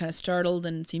up and is kind of startled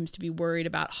and seems to be worried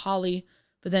about Holly,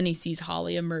 but then he sees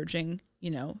Holly emerging,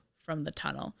 from the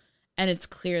tunnel. And it's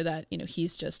clear that,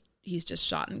 he's just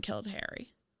shot and killed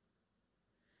Harry.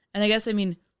 And I guess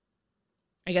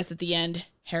at the end,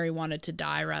 Harry wanted to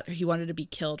die he wanted to be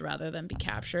killed rather than be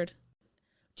captured.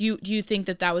 Do you think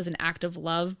that was an act of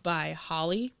love by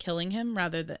Holly killing him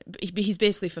rather than he's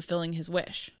basically fulfilling his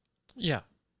wish? Yeah.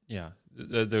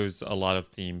 There's a lot of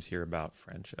themes here about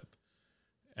friendship.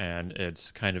 And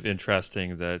it's kind of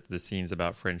interesting that the scenes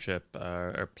about friendship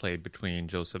are played between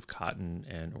Joseph Cotten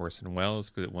and Orson Welles,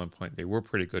 because at one point they were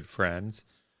pretty good friends.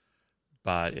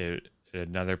 But at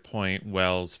another point,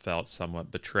 Welles felt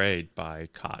somewhat betrayed by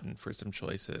Cotten for some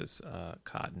choices.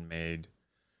 Cotten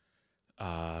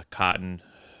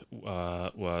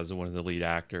was one of the lead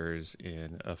actors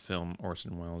in a film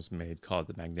Orson Welles made called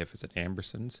The Magnificent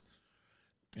Ambersons.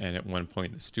 And at one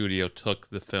point, the studio took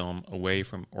the film away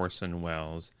from Orson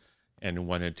Welles and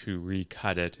wanted to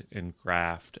recut it and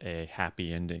graft a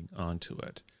happy ending onto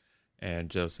it. And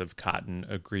Joseph Cotten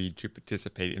agreed to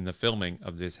participate in the filming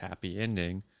of this happy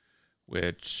ending,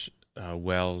 which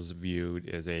Welles viewed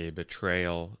as a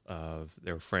betrayal of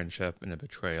their friendship and a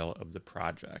betrayal of the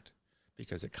project,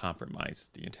 because it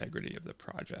compromised the integrity of the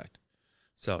project.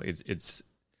 So it's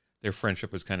their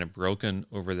friendship was kind of broken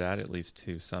over that, at least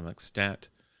to some extent.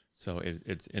 So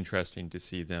it's interesting to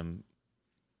see them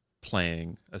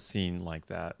playing a scene like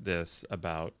this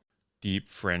about deep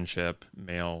friendship,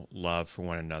 male love for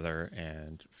one another,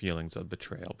 and feelings of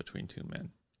betrayal between two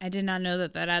men. I did not know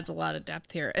that adds a lot of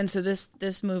depth here. And so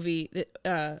this movie,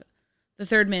 The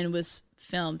Third Man, was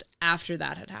filmed after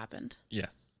that had happened.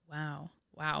 Yes. Wow.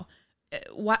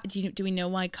 What do we know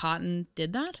why Cotten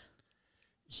did that?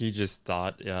 He just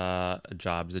thought a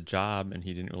job's a job, and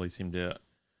he didn't really seem to.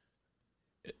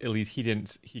 At least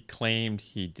he claimed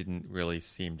he didn't really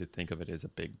seem to think of it as a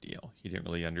big deal. He didn't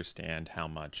really understand how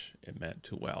much it meant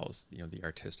to Welles, the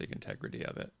artistic integrity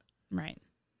of it. Right.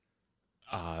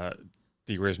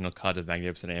 The original cut of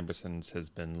Magnificent Ambersons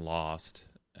has been lost,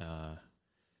 and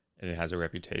it has a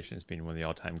reputation as being one of the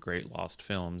all-time great lost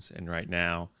films. And right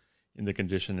now, in the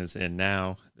condition it's in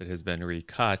now, that has been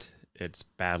recut, it's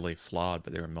badly flawed,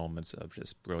 but there are moments of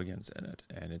just brilliance in it,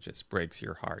 and it just breaks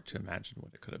your heart to imagine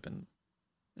what it could have been.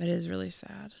 It is really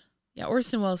sad. Yeah,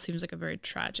 Orson Welles seems like a very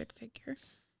tragic figure.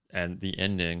 And the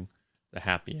ending, the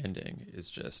happy ending,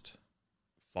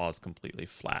 falls completely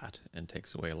flat and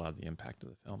takes away a lot of the impact of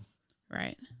the film.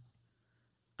 Right.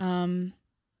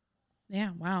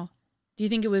 Yeah, wow. Do you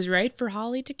think it was right for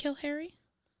Holly to kill Harry?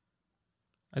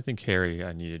 I think Harry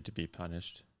needed to be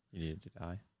punished. He needed to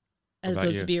die. As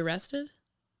opposed to be arrested?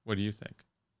 What do you think?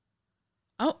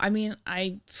 Oh, I mean,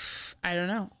 I don't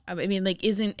know. I mean,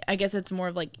 I guess it's more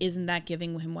of isn't that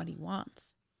giving him what he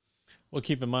wants? Well,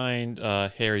 keep in mind,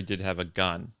 Harry did have a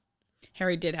gun.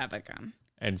 Harry did have a gun.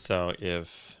 And so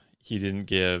if he didn't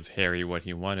give Harry what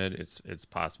he wanted, it's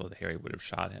possible that Harry would have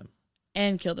shot him.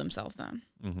 And killed himself then.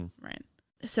 Mm-hmm. Right.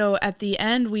 So at the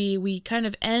end, we kind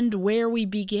of end where we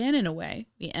began in a way.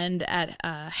 We end at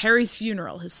Harry's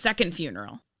funeral, his second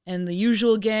funeral. And the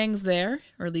usual gang's there,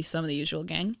 or at least some of the usual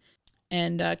gang.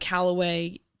 And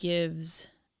Calloway gives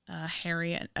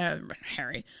Holly.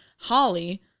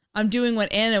 I'm doing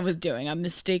what Anna was doing. I'm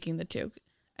mistaking the two.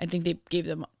 I think they gave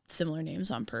them similar names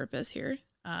on purpose here.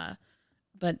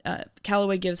 But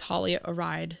Calloway gives Holly a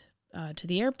ride to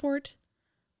the airport.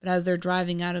 But as they're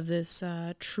driving out of this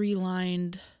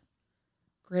tree-lined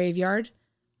graveyard,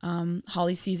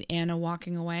 Holly sees Anna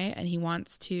walking away, and he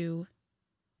wants to,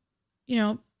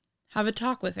 have a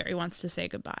talk with her. He wants to say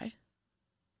goodbye.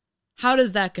 How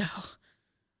does that go?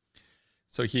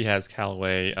 So he has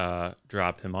Calloway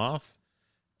drop him off,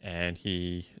 and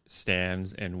he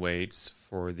stands and waits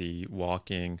for the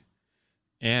walking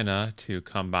Anna to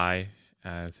come by,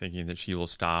 thinking that she will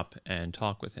stop and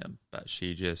talk with him. But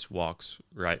she just walks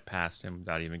right past him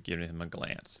without even giving him a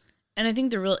glance. And I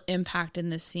think the real impact in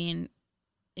this scene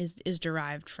is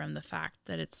derived from the fact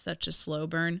that it's such a slow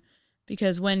burn.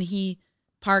 Because when he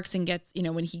parks and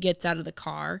when he gets out of the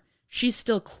car, she's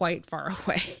still quite far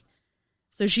away.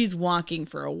 So she's walking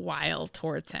for a while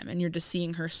towards him, and you're just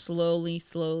seeing her slowly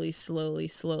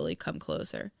come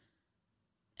closer.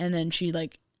 And then she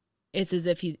it's as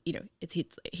if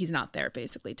he's not there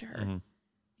basically to her. Mm-hmm.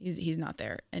 He's not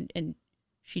there. And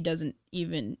she doesn't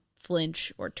even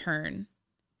flinch or turn.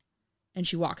 And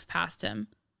she walks past him.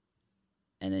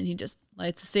 And then he just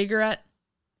lights a cigarette,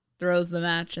 throws the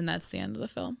match, and that's the end of the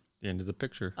film. The end of the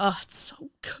picture. Oh, it's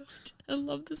so good. I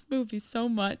love this movie so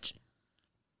much.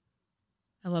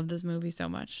 I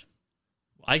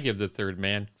give The Third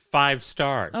Man 5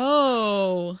 stars.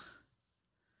 Oh,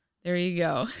 there you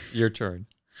go. Your turn.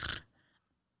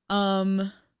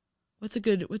 What's a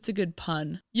good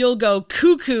pun? You'll go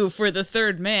cuckoo for the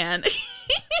third man.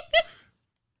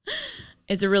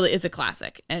 It's a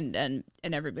classic, and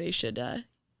everybody should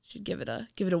give it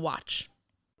a watch.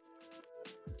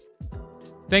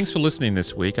 Thanks for listening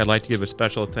this week. I'd like to give a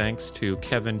special thanks to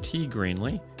Kevin T.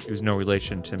 Greenlee, who's no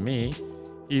relation to me.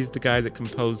 He's the guy that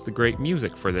composed the great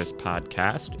music for this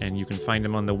podcast, and you can find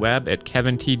him on the web at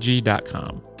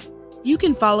kevintg.com. You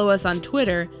can follow us on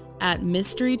Twitter at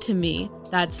Mystery to Me.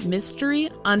 That's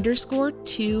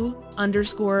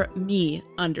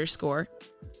mystery_to_me_.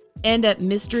 And at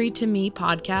Mystery to Me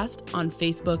Podcast on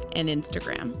Facebook and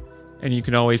Instagram. And you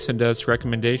can always send us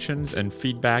recommendations and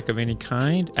feedback of any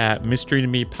kind at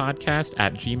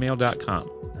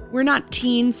mysterytomepodcast@gmail.com. We're not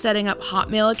teens setting up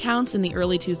Hotmail accounts in the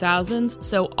early 2000s,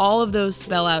 so all of those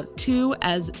spell out 2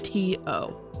 as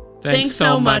T-O. Thanks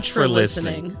so much for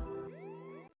listening.